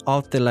listeners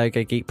of the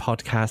Logo Geek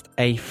podcast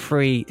a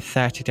free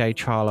 30-day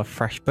trial of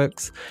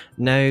FreshBooks,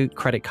 no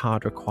credit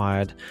card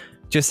required.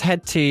 Just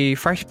head to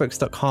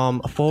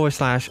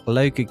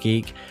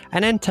freshbooks.com/LogoGeek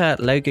and enter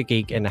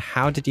LogoGeek in the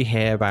How Did You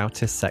Hear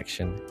About Us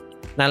section.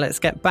 Now let's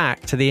get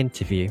back to the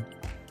interview.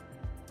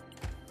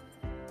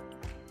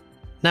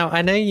 Now,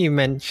 I know you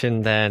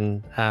mentioned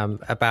then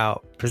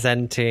about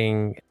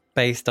presenting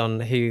based on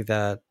who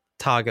the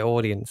target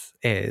audience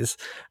is.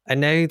 I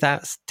know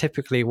that's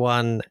typically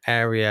one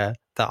area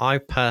that I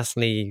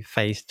personally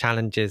face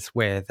challenges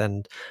with,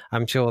 and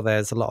I'm sure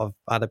there's a lot of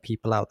other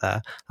people out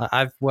there.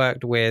 I've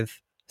worked with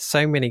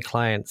so many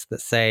clients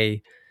that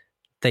say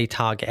they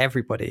target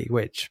everybody,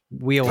 which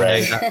we all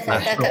know that's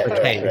not the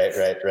case.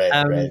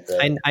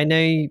 Right. I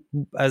know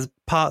as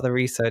part of the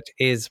research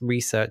is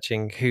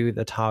researching who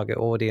the target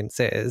audience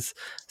is.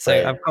 So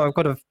Right. I've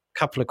got a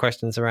couple of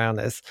questions around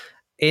this.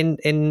 In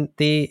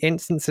the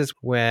instances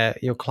where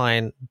your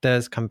client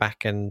does come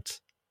back and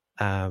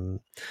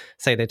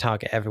say they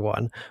target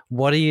everyone,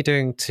 what are you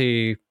doing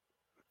to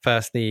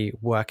firstly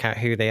work out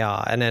who they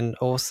are? And then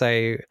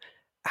also,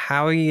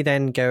 how are you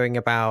then going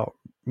about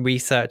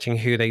researching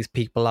who these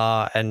people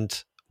are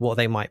and what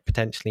they might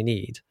potentially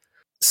need?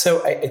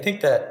 So I think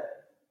that,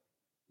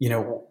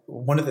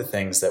 one of the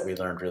things that we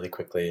learned really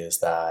quickly is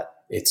that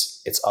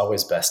it's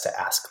always best to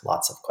ask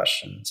lots of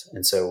questions.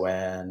 And so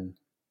when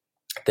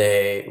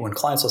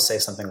clients will say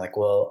something like,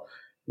 well,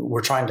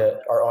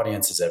 our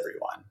audience is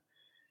everyone.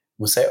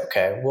 We'll say,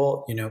 okay,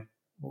 well,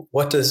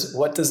 what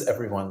does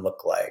everyone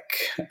look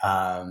like?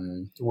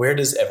 Where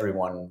does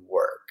everyone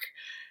work?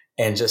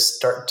 And just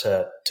start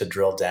to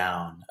drill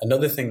down.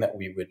 Another thing that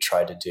we would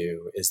try to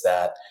do is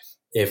that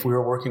if we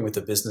were working with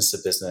a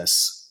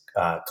business-to-business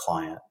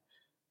client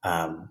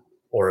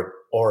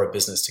or a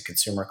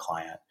business-to-consumer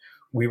client,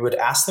 we would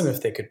ask them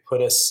if they could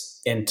put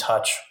us in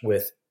touch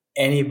with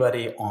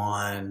anybody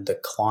on the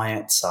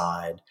client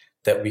side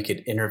that we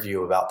could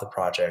interview about the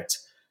project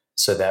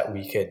so that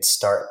we could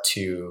start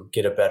to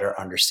get a better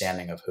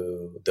understanding of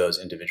who those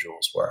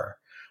individuals were.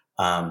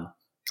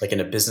 Like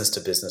in a business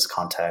to business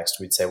context,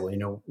 we'd say,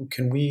 well,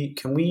 can we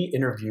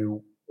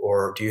interview,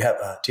 or do you have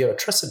a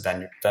trusted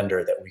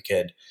vendor that we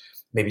could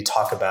maybe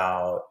talk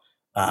about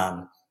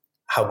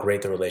how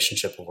great the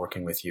relationship of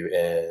working with you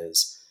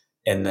is?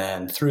 And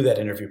then through that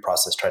interview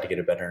process, try to get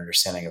a better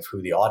understanding of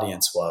who the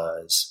audience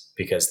was,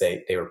 because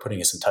they were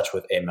putting us in touch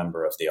with a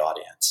member of the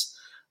audience.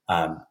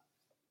 And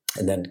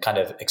then kind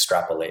of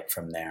extrapolate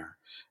from there.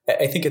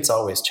 I think it's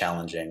always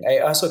challenging. I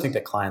also think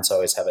that clients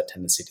always have a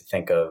tendency to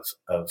think of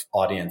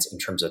audience in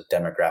terms of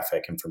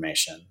demographic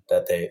information,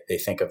 that they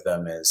think of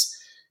them as,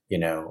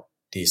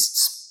 these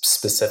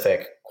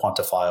specific,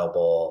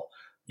 quantifiable,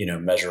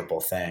 measurable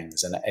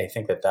things. And I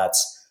think that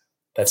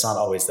that's not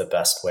always the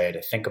best way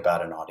to think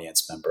about an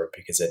audience member,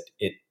 because it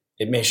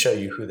may show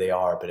you who they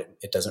are, but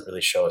it doesn't really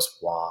show us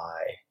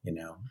why.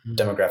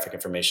 Demographic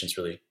information is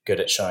really good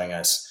at showing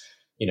us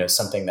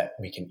something that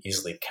we can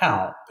easily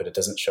count, but it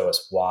doesn't show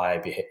us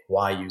why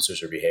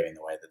users are behaving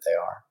the way that they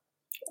are.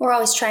 We're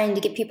always trying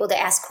to get people to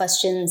ask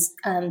questions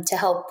to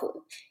help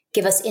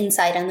give us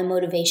insight on the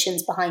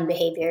motivations behind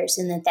behaviors,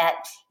 and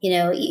that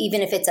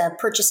even if it's a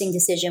purchasing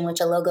decision, which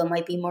a logo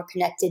might be more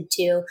connected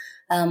to,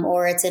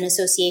 or it's an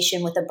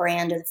association with a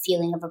brand or the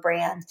feeling of a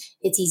brand,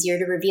 it's easier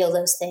to reveal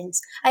those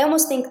things. I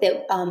almost think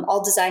that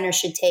all designers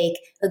should take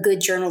a good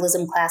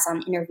journalism class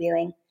on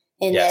interviewing.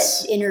 And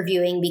yes. That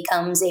interviewing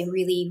becomes a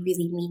really,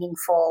 really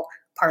meaningful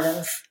part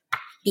of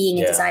being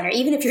a designer.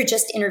 Even if you're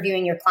just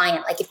interviewing your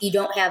client, like if you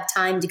don't have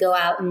time to go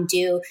out and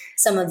do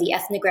some of the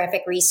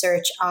ethnographic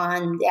research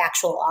on the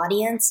actual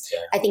audience,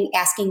 I think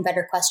asking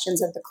better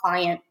questions of the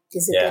client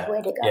is a good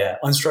way to go. Yeah,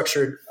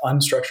 unstructured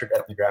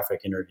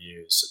ethnographic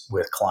interviews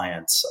with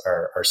clients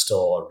are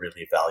still a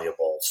really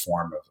valuable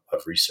form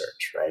of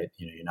research, right?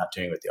 You're not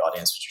doing it with the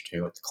audience, but you're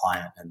doing it with the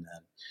client. And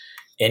then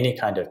any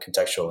kind of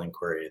contextual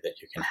inquiry that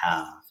you can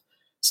have,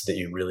 so that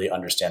you really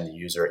understand the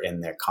user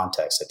in their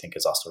context, I think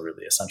is also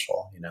really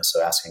essential.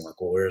 So asking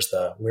like, well, where's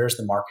the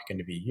market going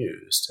to be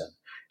used, and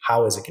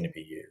how is it going to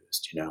be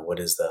used? What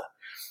is the,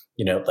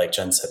 like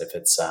Jen said, if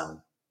it's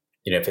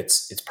if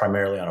it's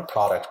primarily on a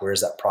product, where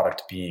is that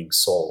product being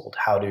sold?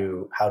 How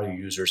do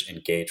users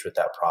engage with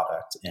that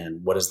product,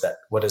 and what is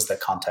the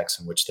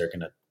context in which they're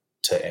going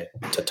to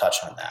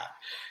touch on that?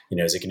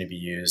 Is it going to be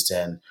used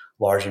in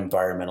large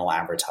environmental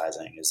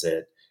advertising? Is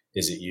it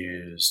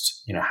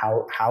used?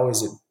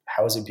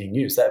 How is it being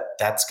used?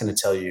 That's going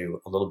to tell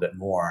you a little bit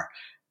more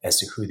as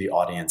to who the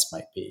audience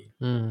might be.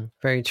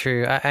 Very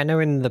true. I know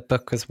in the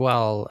book as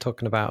well,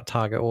 talking about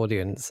target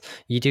audience,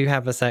 you do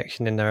have a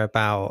section in there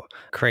about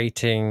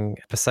creating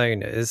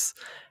personas.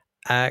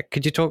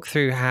 Could you talk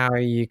through how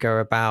you go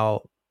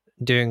about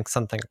doing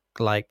something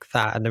like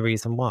that and the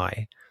reason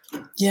why?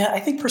 Yeah, I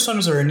think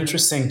personas are an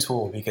interesting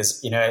tool because,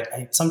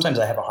 sometimes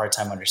I have a hard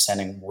time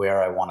understanding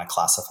where I want to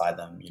classify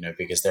them,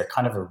 because they're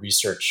kind of a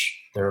research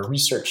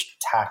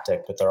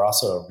tactic, but they're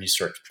also a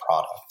research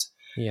product.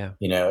 Yeah.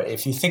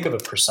 If you think of a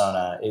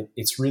persona,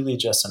 it's really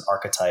just an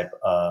archetype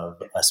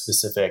of a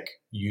specific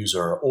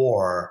user,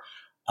 or,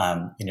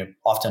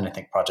 often I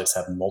think projects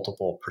have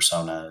multiple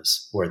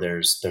personas where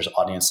there's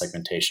audience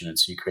segmentation. And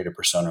so you create a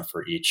persona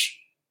for each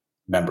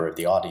member of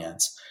the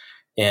audience.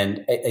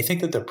 And I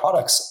think that they're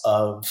products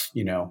of,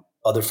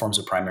 other forms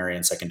of primary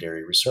and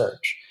secondary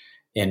research.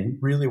 And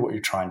really what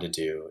you're trying to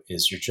do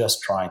is you're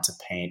just trying to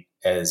paint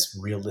as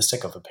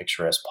realistic of a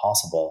picture as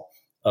possible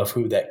of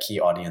who that key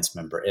audience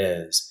member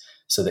is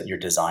so that you're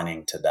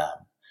designing to them.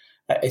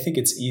 I think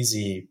it's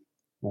easy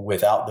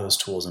without those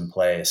tools in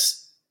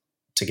place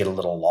to get a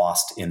little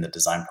lost in the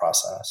design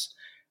process.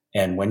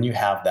 And when you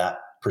have that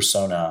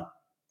persona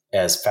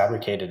as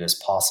fabricated as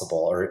possible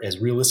or as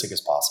realistic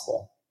as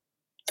possible,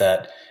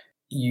 that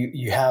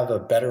you have a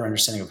better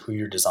understanding of who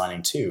you're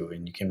designing to,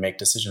 and you can make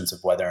decisions of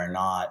whether or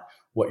not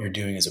what you're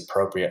doing is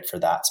appropriate for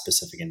that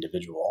specific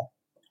individual.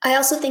 I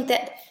also think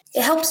that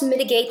it helps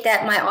mitigate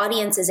that my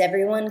audience is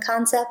everyone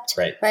concept,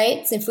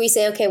 right? So if we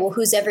say, okay, well,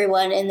 who's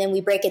everyone? And then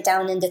we break it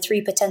down into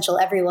 3 potential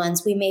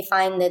everyones, we may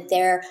find that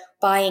their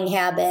buying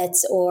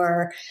habits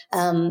or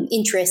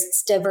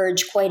interests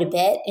diverge quite a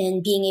bit.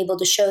 And being able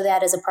to show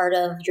that as a part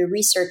of your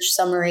research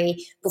summary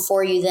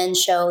before you then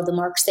show the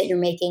marks that you're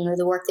making or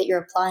the work that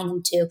you're applying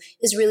them to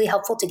is really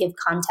helpful to give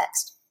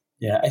context.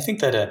 Yeah, I think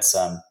that it's...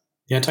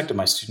 I talked to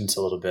my students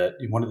a little bit.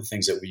 One of the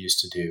things that we used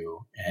to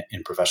do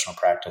in professional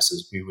practice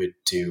is we would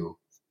do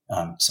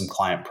some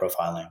client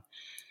profiling,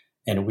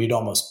 and we'd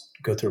almost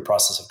go through a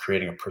process of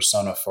creating a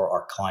persona for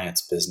our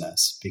client's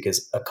business,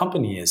 because a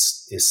company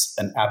is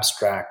an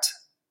abstract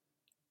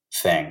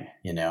thing,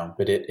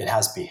 but it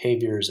has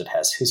behaviors, it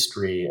has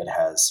history, it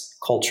has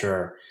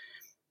culture.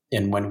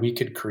 And when we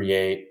could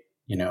create,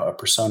 a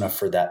persona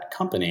for that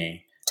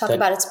company, talk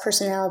about its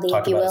personality,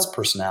 its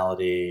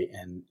personality.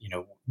 And,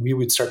 we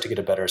would start to get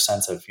a better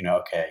sense of,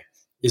 okay,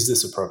 is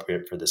this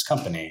appropriate for this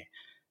company?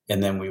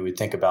 And then we would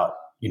think about,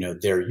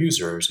 their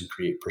users and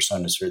create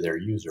personas for their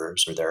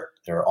users or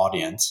their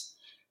audience.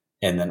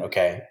 And then,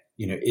 okay,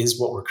 is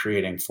what we're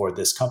creating for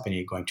this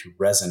company going to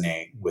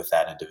resonate with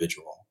that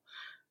individual?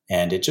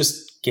 And it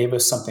just gave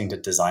us something to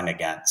design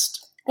against.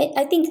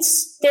 I think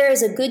there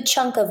is a good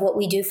chunk of what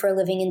we do for a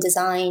living in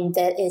design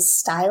that is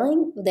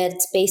styling,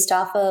 that's based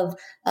off of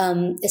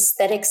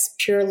aesthetics,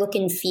 pure look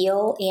and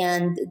feel.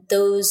 And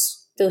those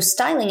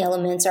styling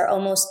elements are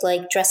almost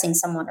like dressing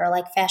someone or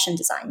like fashion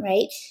design,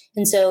 right?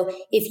 And so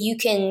if you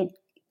can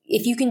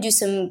do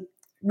some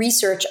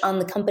research on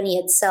the company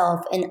itself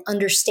and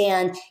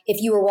understand,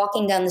 if you were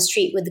walking down the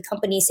street, would the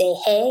company say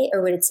hey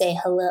or would it say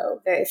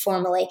hello very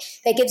formally?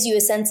 That gives you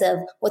a sense of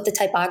what the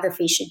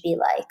typography should be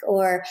like,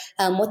 or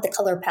what the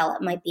color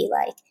palette might be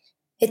like.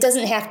 It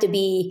doesn't have to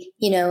be,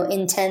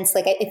 intense.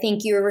 Like I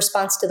think your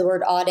response to the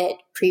word audit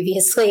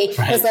previously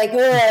was like,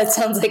 oh, it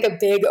sounds like a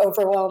big,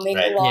 overwhelming,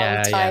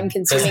 long time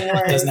consuming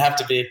word. It doesn't have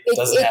to be.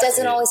 It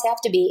doesn't always have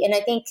to be. And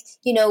I think,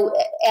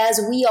 as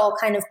we all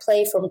kind of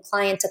play from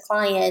client to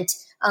client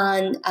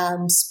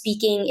on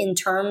speaking in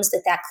terms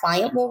that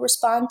client will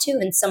respond to.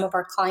 And some of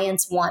our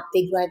clients want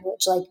big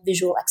language like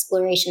visual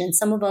exploration, and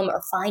some of them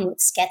are fine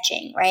with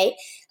sketching, right?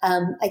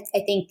 I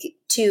think,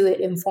 too, it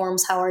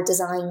informs how our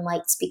design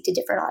might speak to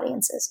different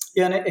audiences.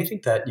 Yeah, and I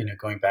think that,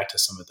 going back to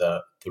some of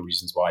the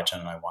reasons why Jenn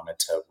and I wanted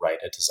to write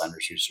a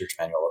designer's research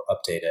manual or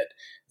update it,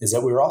 is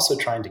that we were also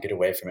trying to get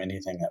away from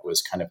anything that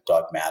was kind of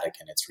dogmatic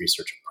in its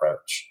research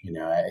approach.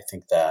 I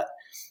think that,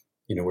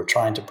 we're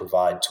trying to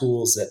provide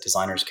tools that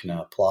designers can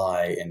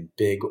apply in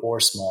big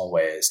or small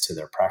ways to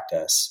their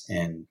practice,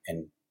 and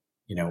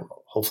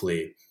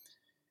hopefully,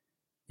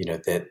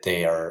 that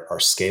they are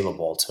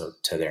scalable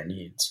to their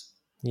needs.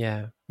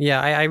 Yeah.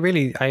 I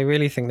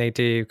really think they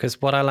do, because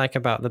what I like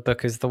about the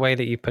book is the way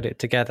that you put it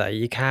together.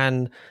 You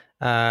can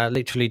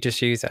literally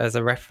just use it as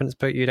a reference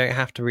book. You don't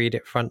have to read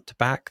it front to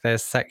back.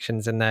 There's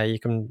sections in there you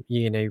can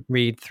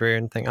read through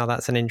and think, oh,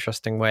 that's an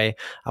interesting way.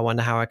 I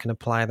wonder how I can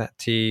apply that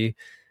to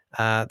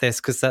this,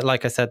 because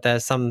like I said,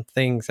 there's some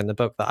things in the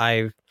book that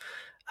I've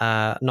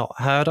not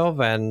heard of,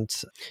 and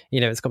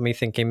it's got me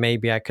thinking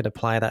maybe I could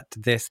apply that to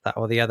this, that,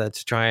 or the other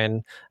to try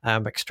and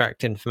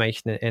extract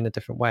information in a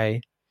different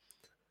way.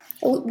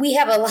 We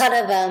have a lot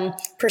of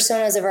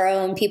personas of our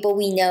own, people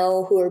we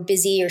know who are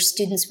busy, or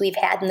students we've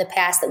had in the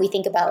past that we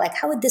think about, like,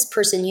 how would this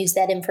person use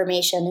that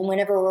information? And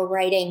whenever we're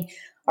writing,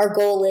 our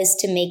goal is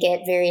to make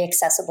it very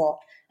accessible.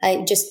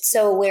 I'm just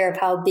so aware of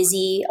how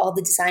busy all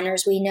the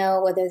designers we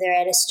know, whether they're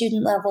at a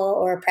student level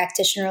or a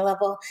practitioner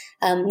level.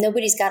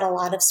 Nobody's got a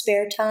lot of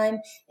spare time.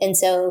 And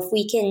so if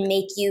we can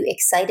make you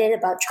excited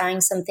about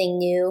trying something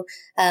new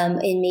and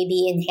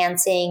maybe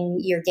enhancing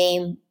your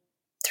game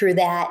through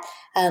that,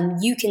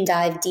 you can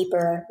dive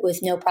deeper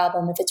with no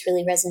problem if it's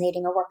really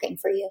resonating or working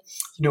for you.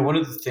 One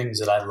of the things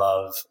that I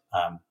love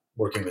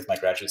working with my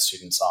graduate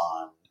students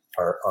on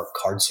are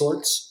card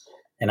sorts.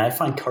 And I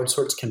find card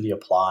sorts can be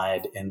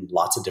applied in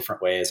lots of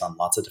different ways on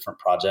lots of different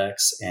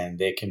projects. And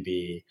they can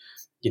be,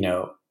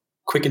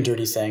 quick and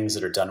dirty things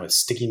that are done with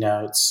sticky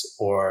notes,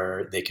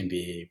 or they can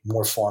be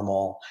more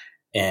formal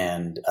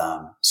and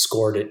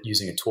scored it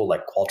using a tool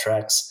like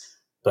Qualtrics.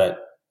 But,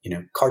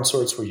 card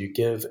sorts where you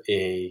give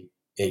a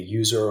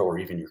user or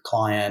even your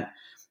client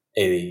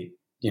a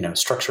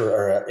structure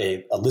or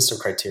a list of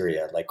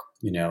criteria, like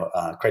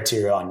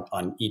criteria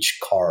on each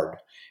card,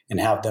 and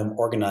have them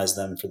organize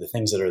them for the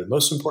things that are the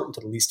most important to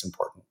the least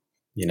important.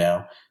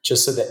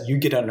 just so that you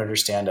get an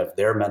understand of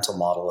their mental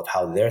model of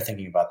how they're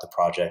thinking about the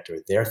project, or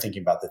they're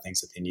thinking about the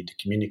things that they need to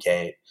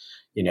communicate,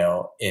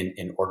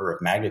 in order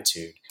of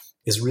magnitude,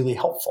 is really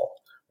helpful,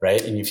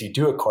 right? And if you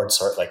do a card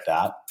sort like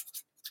that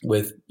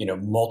with,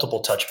 multiple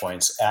touch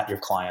points at your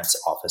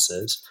clients'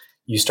 offices,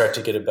 you start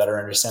to get a better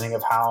understanding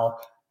of how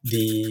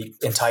the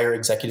entire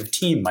executive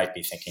team might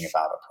be thinking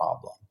about a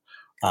problem.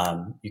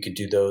 You could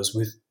do those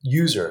with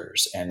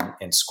users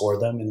and score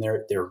them, and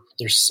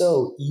they're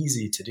so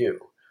easy to do.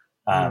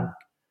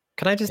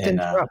 Can I just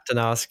interrupt and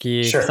ask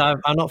you, because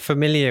Sure. I'm not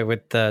familiar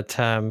with the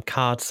term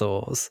card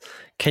source.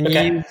 Can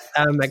Okay. you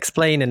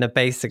explain in a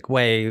basic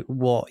way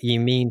what you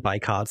mean by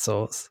card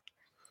source?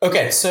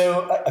 Okay,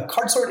 so a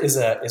card sort is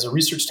a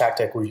research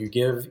tactic where you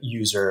give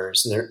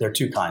users, there are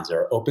two kinds.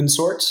 There are open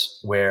sorts,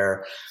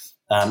 where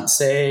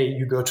say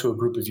you go to a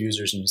group of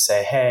users and you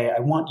say, hey, I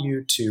want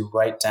you to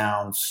write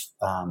down,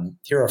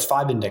 here are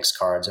 5 index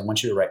cards. I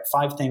want you to write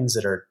 5 things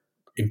that are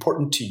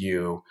important to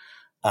you,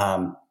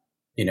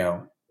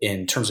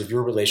 in terms of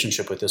your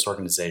relationship with this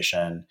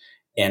organization,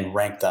 and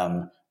rank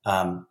them,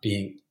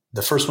 being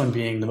the first one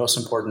being the most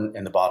important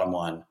and the bottom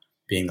one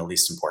being the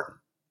least important,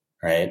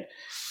 right?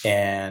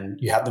 And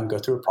you have them go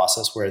through a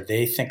process where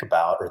they think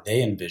about, or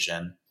they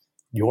envision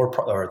or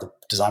the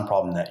design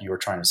problem that you're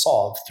trying to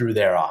solve through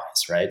their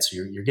eyes, right? So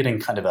you're getting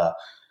kind of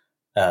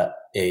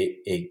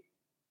a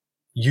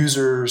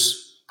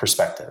user's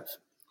perspective.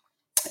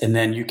 And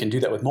then you can do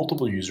that with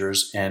multiple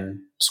users and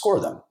score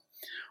them.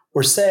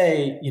 Or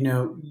say,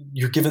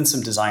 you're given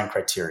some design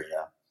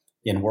criteria,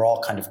 and we're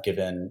all kind of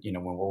given,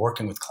 when we're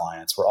working with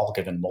clients, we're all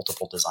given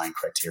multiple design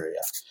criteria.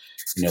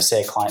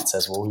 Say a client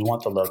says, well, we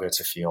want the logo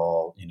to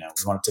feel, we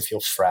want it to feel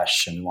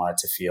fresh, and we want it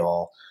to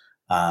feel,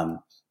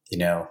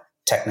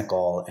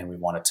 technical, and we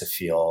want it to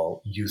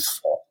feel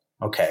youthful.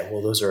 Okay,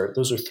 well, those are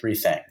 3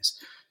 things.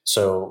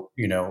 So,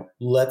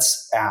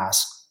 let's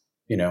ask,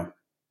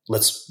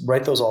 let's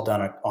write those all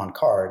down on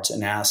cards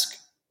and ask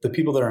the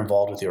people that are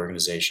involved with the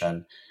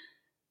organization,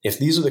 if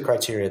these are the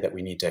criteria that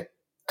we need to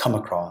come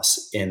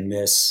across in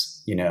this,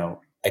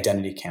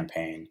 identity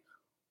campaign,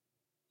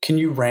 can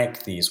you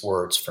rank these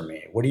words for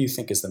me? What do you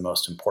think is the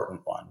most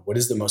important one? What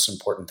is the most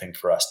important thing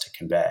for us to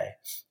convey?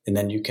 And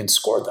then you can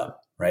score them,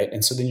 right?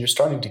 And so then you're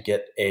starting to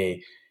get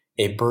a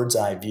bird's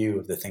eye view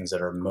of the things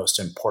that are most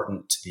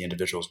important to the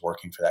individuals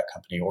working for that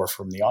company or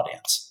from the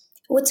audience.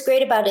 What's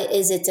great about it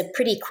is it's a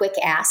pretty quick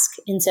ask.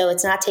 And so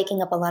it's not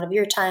taking up a lot of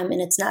your time,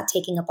 and it's not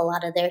taking up a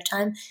lot of their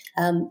time,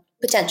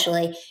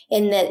 potentially,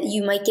 and that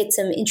you might get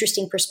some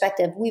interesting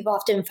perspective. We've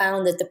often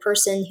found that the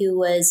person who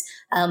was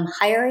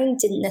hiring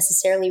didn't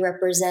necessarily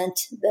represent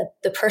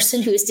the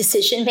person who is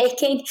decision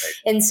making. Right.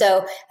 And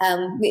so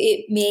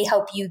it may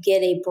help you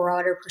get a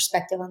broader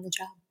perspective on the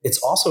job. It's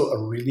also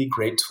a really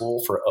great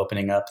tool for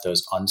opening up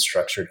those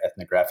unstructured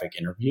ethnographic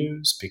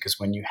interviews, because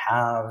when you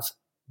have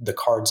the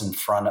cards in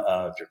front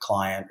of your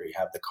client, or you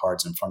have the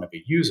cards in front of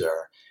a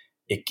user,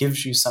 it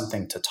gives you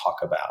something to talk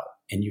about.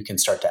 And you can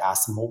start to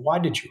ask them, well, why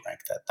did you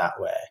rank that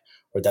way?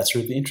 Or that's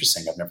really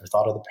interesting. I've never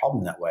thought of the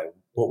problem that way.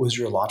 What was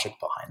your logic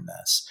behind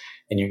this?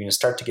 And you're going to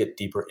start to get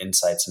deeper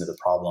insights into the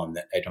problem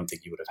that I don't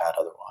think you would have had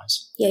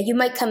otherwise. Yeah, you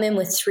might come in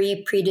with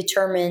 3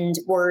 predetermined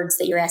words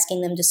that you're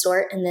asking them to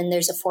sort, and then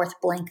there's a 4th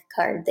blank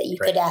card that you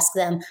could ask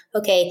them,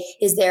 okay,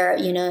 is there,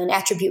 an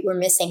attribute we're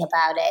missing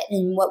about it?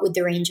 And what would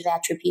the range of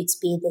attributes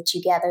be that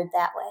you gathered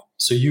that way?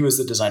 So you, as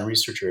the design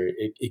researcher,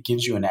 it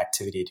gives you an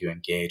activity to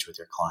engage with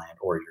your client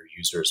or your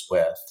users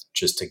with,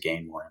 just to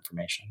gain more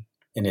information.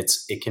 And it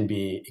can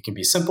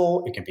be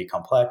simple, it can be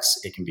complex,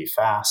 it can be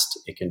fast,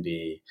 it can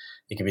be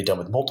done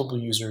with multiple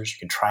users. You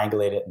can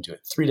triangulate it and do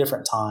it 3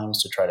 different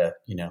times to try to,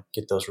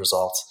 get those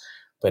results.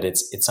 But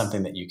it's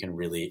something that you can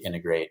really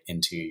integrate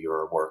into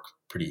your work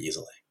pretty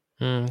easily.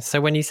 So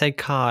when you say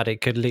card,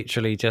 it could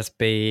literally just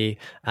be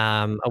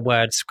a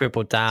word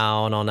scribbled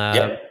down on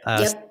a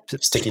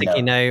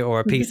sticky note or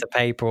a piece of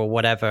paper or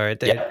whatever.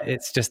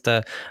 It's just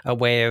a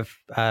way of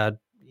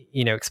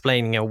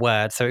explaining a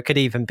word. So it could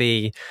even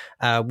be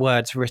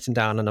words written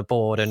down on a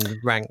board and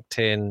ranked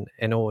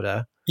in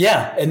order.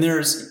 Yeah, and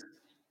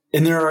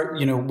there are,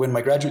 when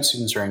my graduate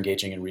students are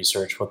engaging in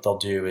research, what they'll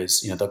do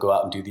is, they'll go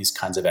out and do these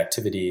kinds of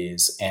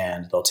activities,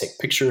 and they'll take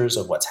pictures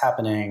of what's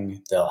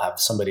happening. They'll have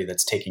somebody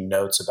that's taking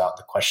notes about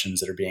the questions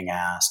that are being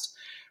asked,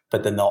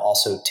 but then they'll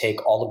also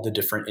take all of the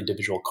different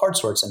individual card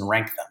sorts and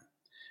rank them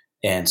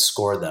and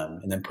score them,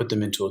 and then put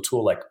them into a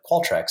tool like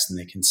Qualtrics, and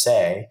they can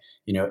say,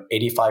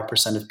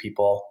 85% of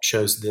people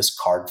chose this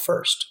card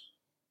first.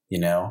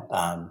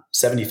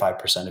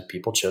 75% of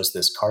people chose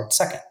this card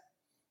second.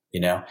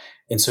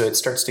 And so it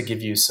starts to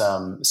give you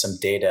some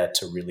data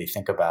to really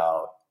think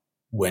about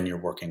when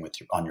you're working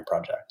on your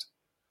project.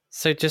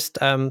 So just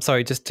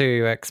just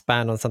to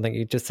expand on something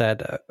you just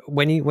said,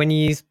 when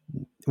you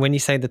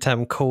say the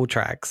term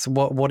Qualtrics,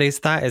 what is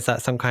that? Is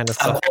that some kind of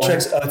software?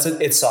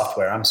 Qualtrics, it's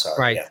software. I'm sorry.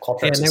 Right. Yeah,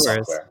 Qualtrics is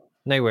software.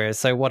 No worries.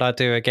 So what I'll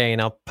do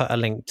again, I'll put a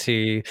link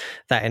to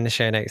that in the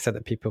show notes so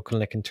that people can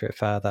look into it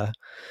further.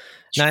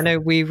 Now, I know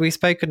we've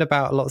spoken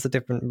about lots of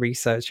different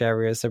research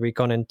areas. So we've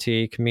gone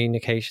into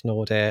communication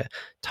audit,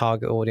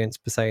 target audience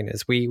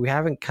personas. We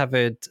haven't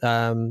covered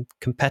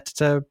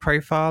competitor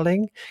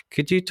profiling.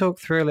 Could you talk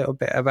through a little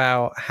bit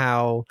about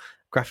how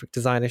graphic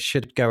designers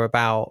should go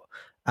about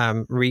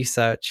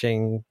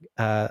researching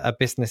a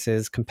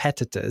business's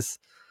competitors?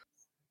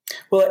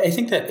 Well, I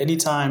think that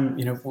anytime,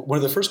 one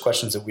of the first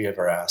questions that we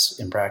ever asked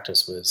in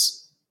practice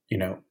was,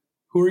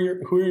 who are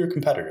your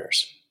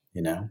competitors?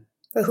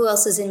 Or who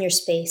else is in your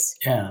space?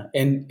 Yeah,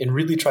 and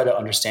really try to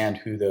understand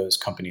who those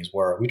companies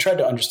were. We tried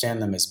to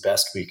understand them as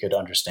best we could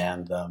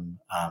understand them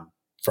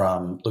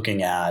from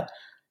looking at,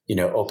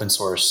 open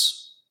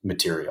source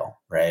material,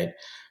 right?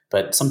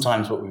 But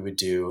sometimes what we would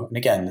do, and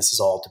again, this is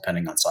all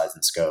depending on size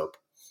and scope,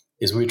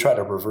 is we try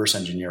to reverse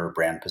engineer a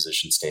brand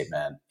position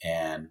statement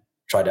and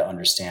try to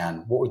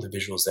understand what were the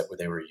visuals that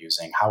they were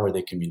using, how were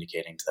they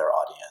communicating to their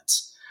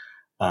audience.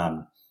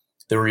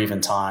 There were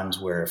even times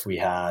where if we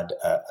had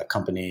a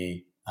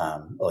company,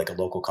 like a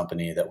local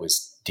company that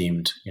was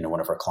deemed,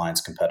 one of our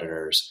clients'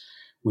 competitors,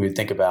 we would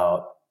think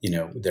about,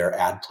 their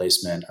ad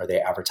placement. Are they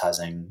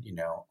advertising,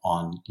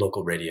 on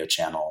local radio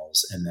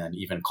channels? And then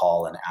even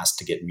call and ask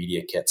to get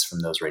media kits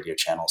from those radio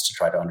channels to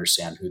try to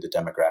understand who the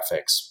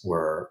demographics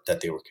were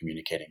that they were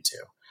communicating to.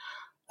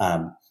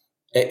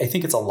 I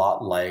think it's a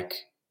lot like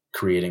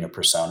creating a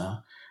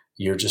persona.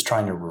 You're just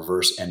trying to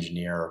reverse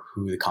engineer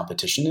who the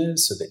competition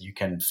is so that you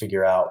can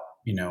figure out,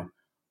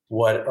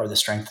 what are the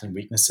strengths and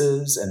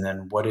weaknesses, and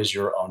then what is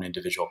your own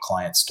individual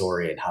client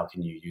story, and how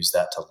can you use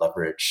that to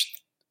leverage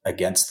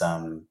against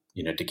them,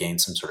 to gain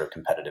some sort of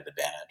competitive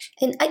advantage.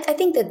 And I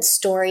think that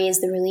story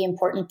is the really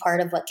important part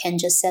of what Ken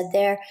just said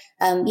there.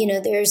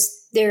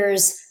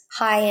 There's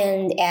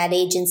high-end ad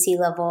agency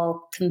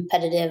level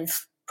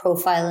competitive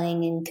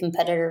profiling and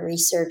competitor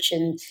research.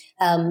 And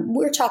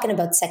we're talking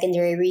about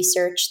secondary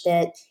research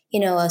that,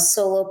 a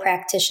solo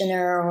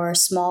practitioner or a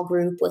small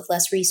group with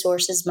less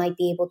resources might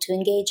be able to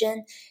engage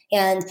in.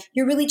 And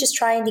you're really just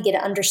trying to get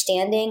an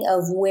understanding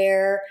of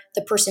where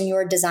the person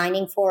you're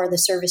designing for or the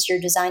service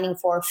you're designing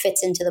for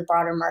fits into the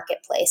broader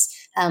marketplace,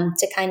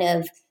 to kind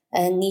of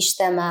niche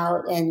them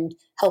out and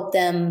help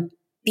them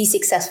be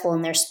successful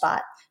in their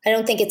spot. I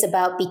don't think it's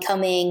about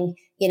becoming,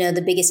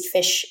 the biggest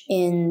fish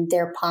in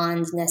their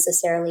pond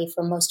necessarily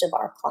for most of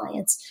our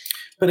clients.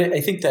 But I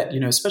think that,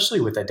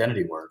 especially with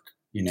identity work,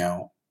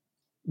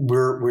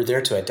 we're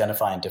there to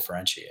identify and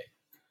differentiate.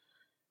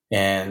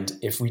 And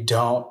if we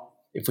don't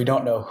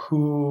know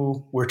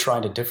who we're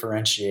trying to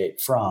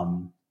differentiate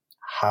from,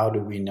 how do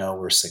we know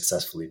we're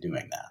successfully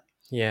doing that?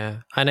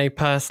 Yeah, I know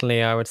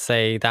personally, I would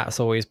say that's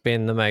always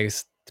been the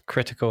most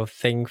critical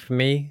thing for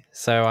me.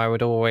 So I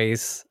would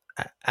always,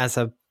 as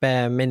a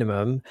bare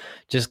minimum,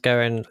 just go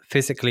and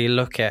physically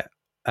look at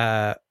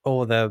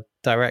all the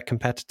direct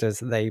competitors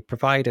that they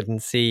provided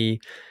and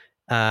see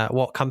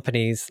what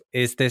companies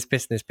is this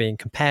business being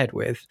compared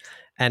with,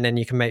 and then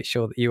you can make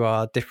sure that you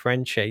are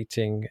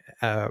differentiating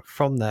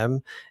from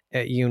them,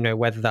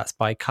 whether that's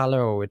by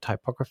color or with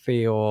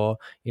typography or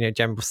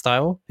general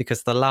style,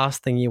 because the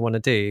last thing you want to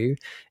do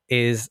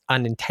is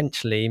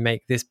unintentionally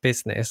make this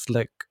business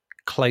look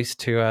close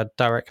to a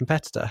direct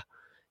competitor.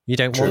 You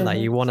don't want that.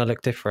 You want to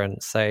look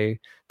different. So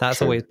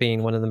that's always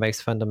been one of the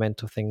most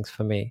fundamental things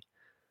for me.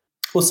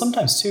 Well,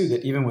 sometimes too,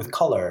 that even with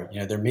color,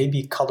 there may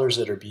be colors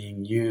that are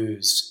being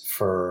used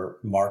for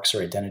marks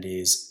or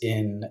identities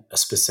in a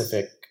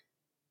specific,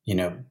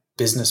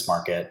 business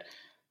market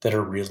that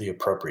are really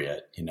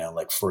appropriate.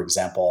 Like for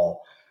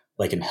example,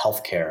 like in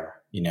healthcare,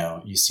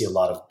 you see a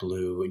lot of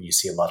blue and you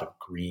see a lot of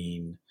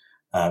green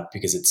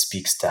because it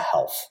speaks to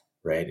health,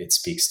 right? It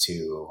speaks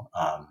to,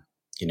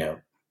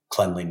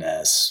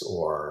 cleanliness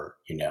or,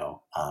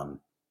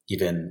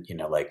 even,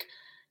 like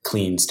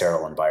clean,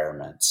 sterile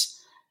environments.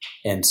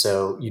 And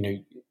so,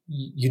 you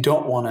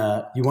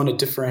want to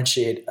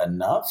differentiate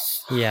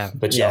enough,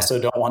 but you also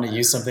don't want to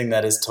use something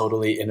that is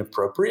totally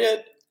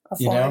inappropriate,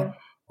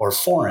 or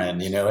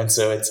foreign, and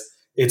so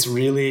it's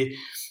really,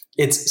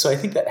 so I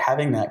think that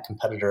having that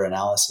competitor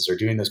analysis or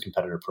doing those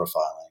competitor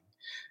profiling,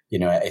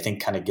 I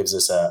think kind of gives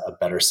us a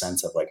better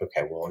sense of like,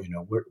 okay, well,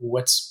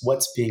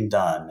 what's being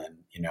done and,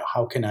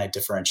 how can I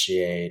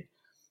differentiate,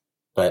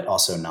 but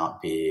also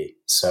not be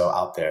so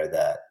out there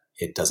that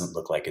it doesn't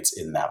look like it's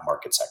in that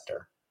market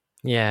sector.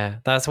 Yeah,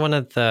 that's one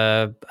of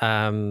the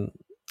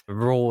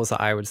rules that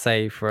I would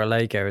say for a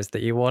logo is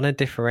that you want to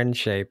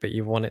differentiate, but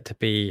you want it to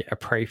be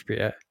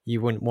appropriate.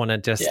 You wouldn't want to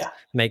just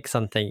make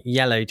something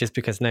yellow just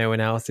because no one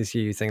else is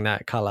using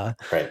that color.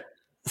 Right.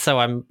 So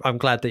I'm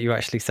glad that you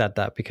actually said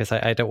that, because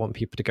I don't want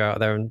people to go out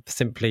there and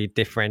simply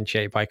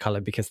differentiate by color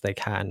because they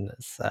can.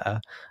 It's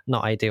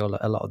not ideal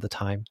a lot of the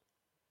time.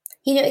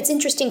 It's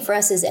interesting for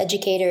us as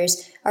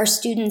educators. Our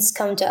students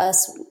come to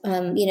us,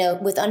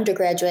 with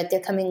undergraduate. They're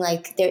coming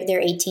like they're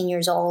 18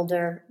 years old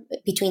or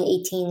between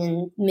 18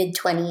 and mid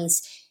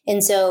 20s.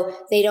 And so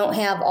they don't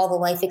have all the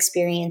life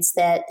experience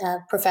that a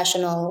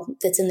professional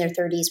that's in their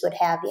 30s would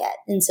have yet.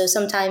 And so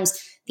sometimes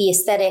the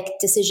aesthetic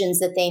decisions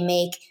that they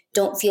make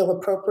don't feel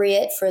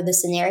appropriate for the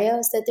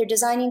scenarios that they're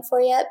designing for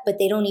yet, but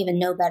they don't even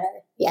know better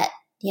yet.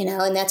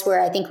 and that's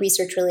where I think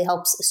research really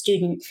helps a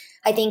student.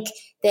 I think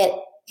that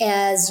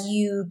as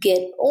you get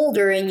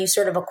older and you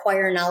sort of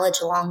acquire knowledge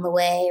along the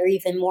way, or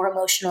even more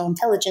emotional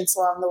intelligence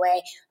along the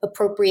way,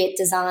 appropriate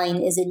design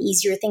is an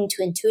easier thing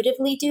to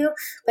intuitively do.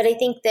 But I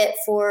think that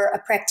for a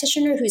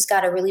practitioner who's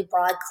got a really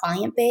broad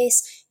client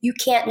base, you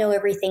can't know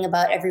everything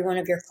about every one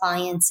of your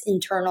clients'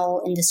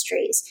 internal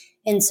industries.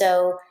 And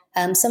so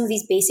some of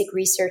these basic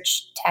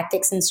research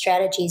tactics and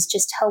strategies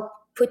just help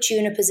put you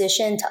in a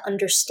position to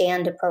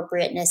understand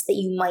appropriateness that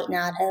you might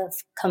not have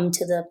come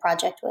to the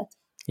project with.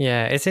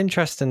 Yeah, it's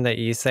interesting that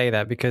you say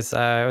that, because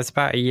it was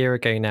about a year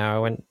ago now. I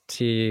went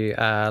to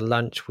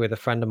lunch with a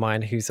friend of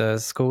mine who's a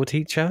school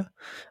teacher.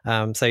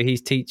 So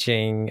he's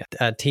teaching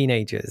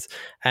teenagers,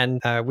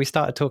 and we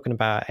started talking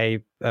about a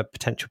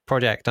potential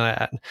project.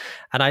 And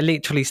I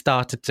literally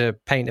started to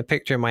paint a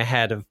picture in my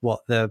head of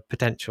what the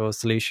potential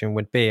solution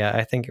would be.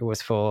 I think it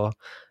was for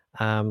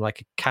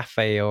like a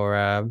cafe or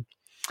a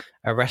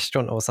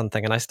restaurant or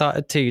something. And I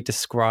started to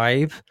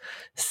describe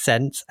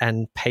scents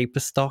and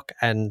paper stock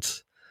and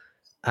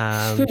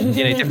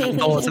different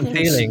thoughts and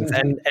feelings,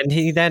 and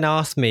he then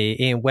asked me,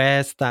 Ian,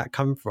 where's that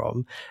come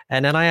from?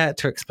 And then I had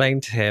to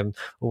explain to him,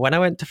 when I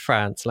went to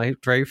France, I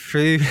drove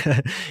through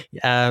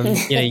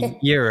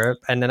Europe,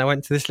 and then I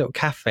went to this little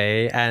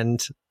cafe,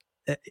 and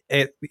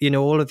it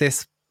all of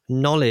this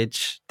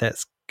knowledge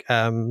that's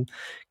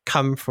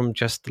come from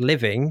just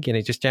living,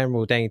 just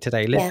general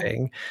day-to-day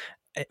living,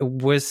 it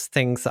was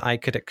things that I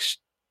could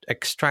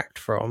extract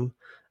from.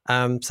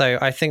 So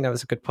I think that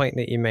was a good point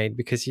that you made,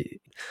 because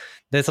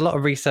there's a lot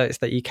of research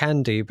that you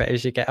can do, but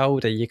as you get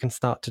older, you can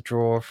start to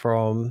draw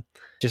from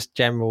just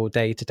general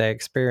day-to-day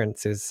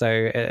experiences. So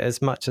as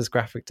much as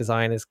graphic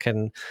designers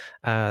can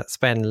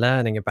spend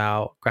learning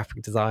about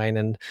graphic design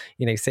and,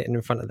 sitting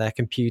in front of their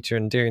computer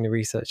and doing the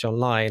research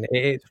online,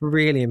 it's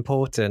really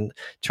important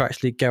to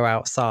actually go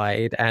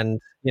outside and,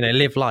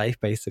 live life,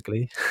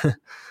 basically.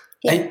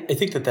 I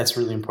think that's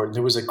really important.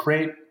 There was a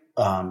great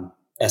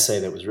essay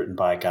that was written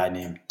by a guy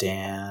named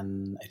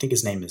Dan, I think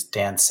his name is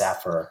Dan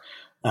Saffer,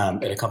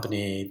 at a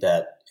company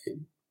that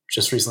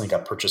just recently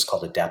got purchased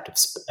called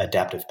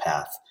Adaptive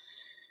Path.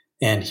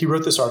 And he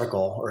wrote this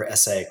article or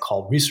essay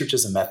called "Research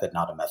is a Method,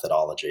 Not a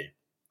Methodology."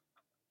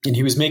 And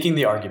he was making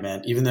the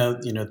argument, even though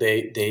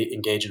they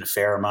engage in a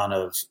fair amount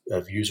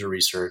of user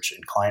research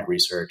and client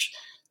research,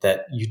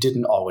 that you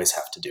didn't always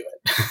have to do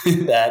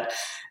it. That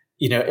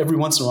every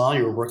once in a while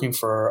you were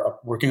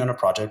working on a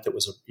project that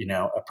was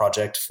a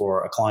project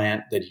for a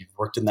client that you've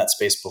worked in that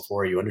space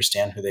before. You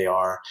understand who they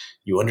are,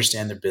 you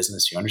understand their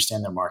business, you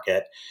understand their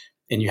market,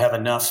 and you have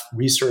enough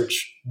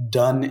research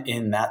done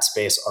in that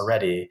space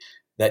already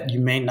that you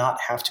may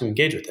not have to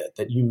engage with it,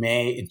 that you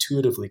may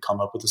intuitively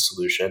come up with a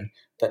solution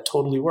that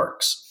totally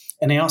works.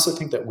 And I also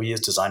think that we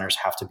as designers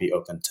have to be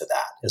open to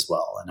that as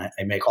well. And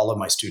I make all of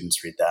my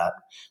students read that,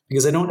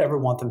 because I don't ever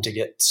want them to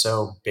get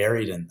so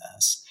buried in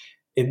this.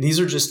 These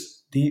are just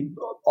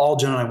all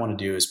Jenn and I want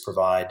to do is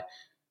provide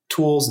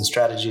tools and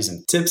strategies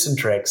and tips and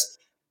tricks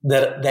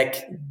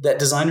that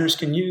designers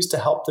can use to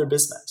help their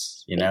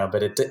business,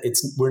 but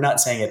we're not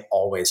saying it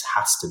always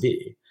has to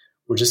be.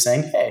 We're just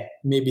saying, hey,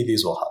 maybe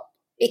these will help.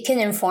 It can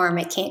inform,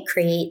 it can't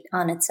create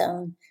on its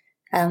own.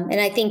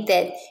 And I think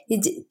that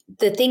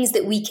the things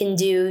that we can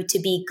do to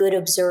be good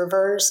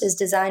observers as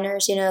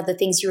designers, the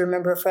things you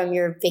remember from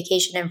your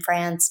vacation in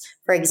France,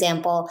 for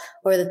example,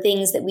 or the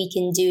things that we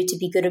can do to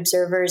be good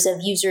observers of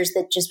users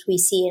that just we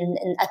see in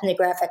an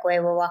ethnographic way.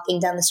 We're walking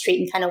down the street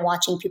and kind of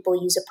watching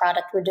people use a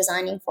product we're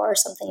designing for or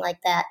something like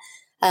that.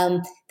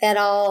 That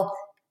all,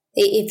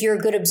 if you're a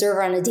good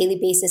observer on a daily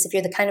basis, if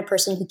you're the kind of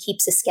person who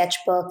keeps a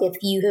sketchbook, if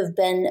you have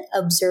been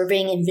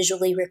observing and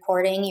visually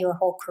recording your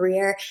whole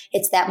career,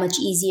 it's that much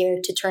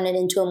easier to turn it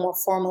into a more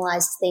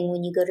formalized thing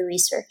when you go to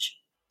research.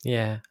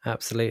 Yeah,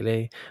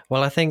 absolutely.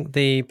 Well, I think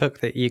the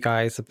book that you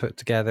guys have put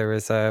together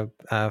is a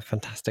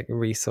fantastic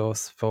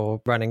resource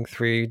for running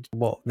through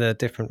what the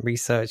different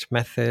research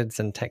methods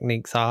and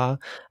techniques are.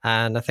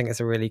 And I think it's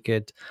a really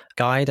good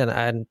guide.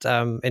 And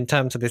in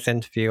terms of this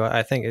interview,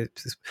 I think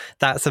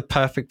that's a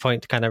perfect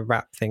point to kind of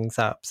wrap things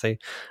up. So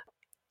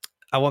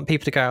I want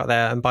people to go out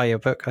there and buy your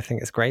book. I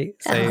think it's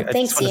great. So I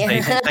thanks, just want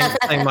to say thanks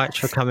so much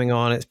for coming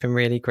on. It's been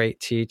really great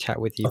to chat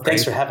with you. Well,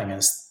 thanks for having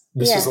us.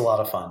 This was a lot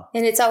of fun.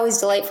 And it's always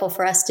delightful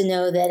for us to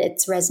know that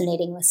it's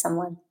resonating with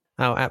someone.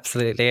 Oh,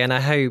 absolutely. And I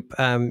hope,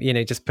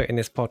 just putting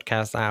this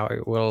podcast out,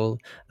 it will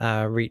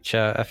reach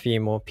a few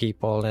more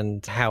people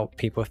and help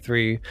people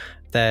through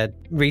their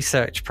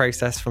research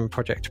process from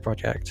project to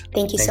project.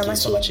 Thank you so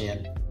much,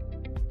 Ian.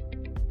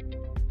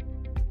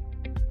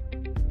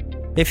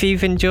 If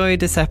you've enjoyed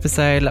this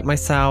episode, let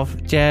myself,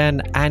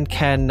 Jenn, and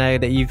Ken know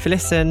that you've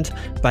listened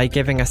by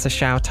giving us a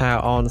shout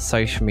out on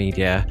social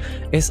media.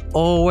 It's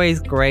always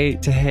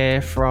great to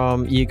hear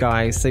from you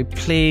guys, so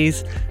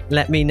please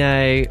let me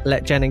know,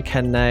 let Jenn and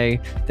Ken know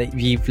that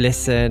you've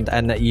listened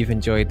and that you've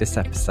enjoyed this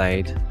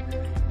episode.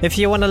 If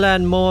you want to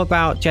learn more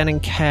about Jenn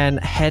and Ken,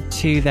 head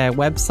to their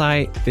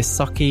website,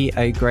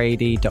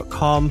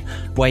 VisockyO'Grady.com,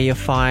 where you'll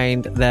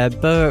find their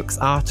books,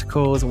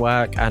 articles,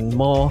 work, and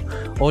more.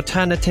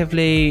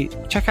 Alternatively,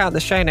 check out the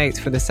show notes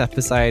for this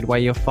episode, where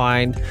you'll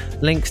find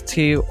links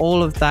to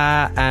all of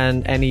that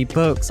and any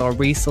books or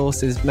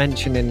resources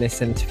mentioned in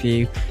this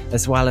interview,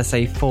 as well as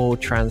a full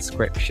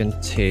transcription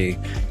too.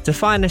 To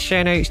find the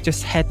show notes,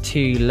 just head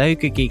to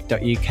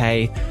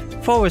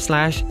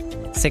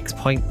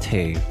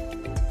logogeek.uk/6.2.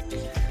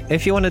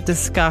 If you want to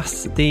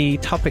discuss the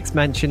topics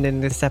mentioned in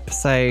this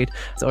episode,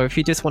 or if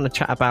you just want to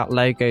chat about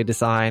logo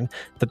design,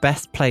 the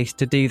best place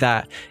to do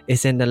that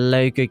is in the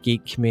Logo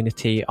Geek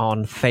community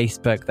on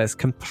Facebook. That's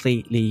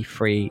completely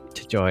free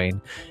to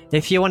join.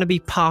 If you want to be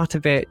part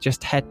of it,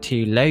 just head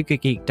to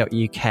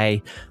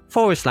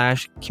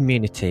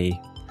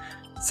logogeek.uk/community.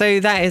 So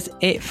that is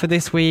it for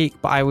this week,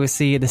 but I will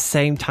see you the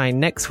same time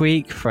next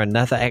week for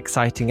another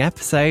exciting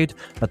episode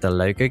of the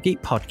Logo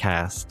Geek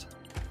podcast.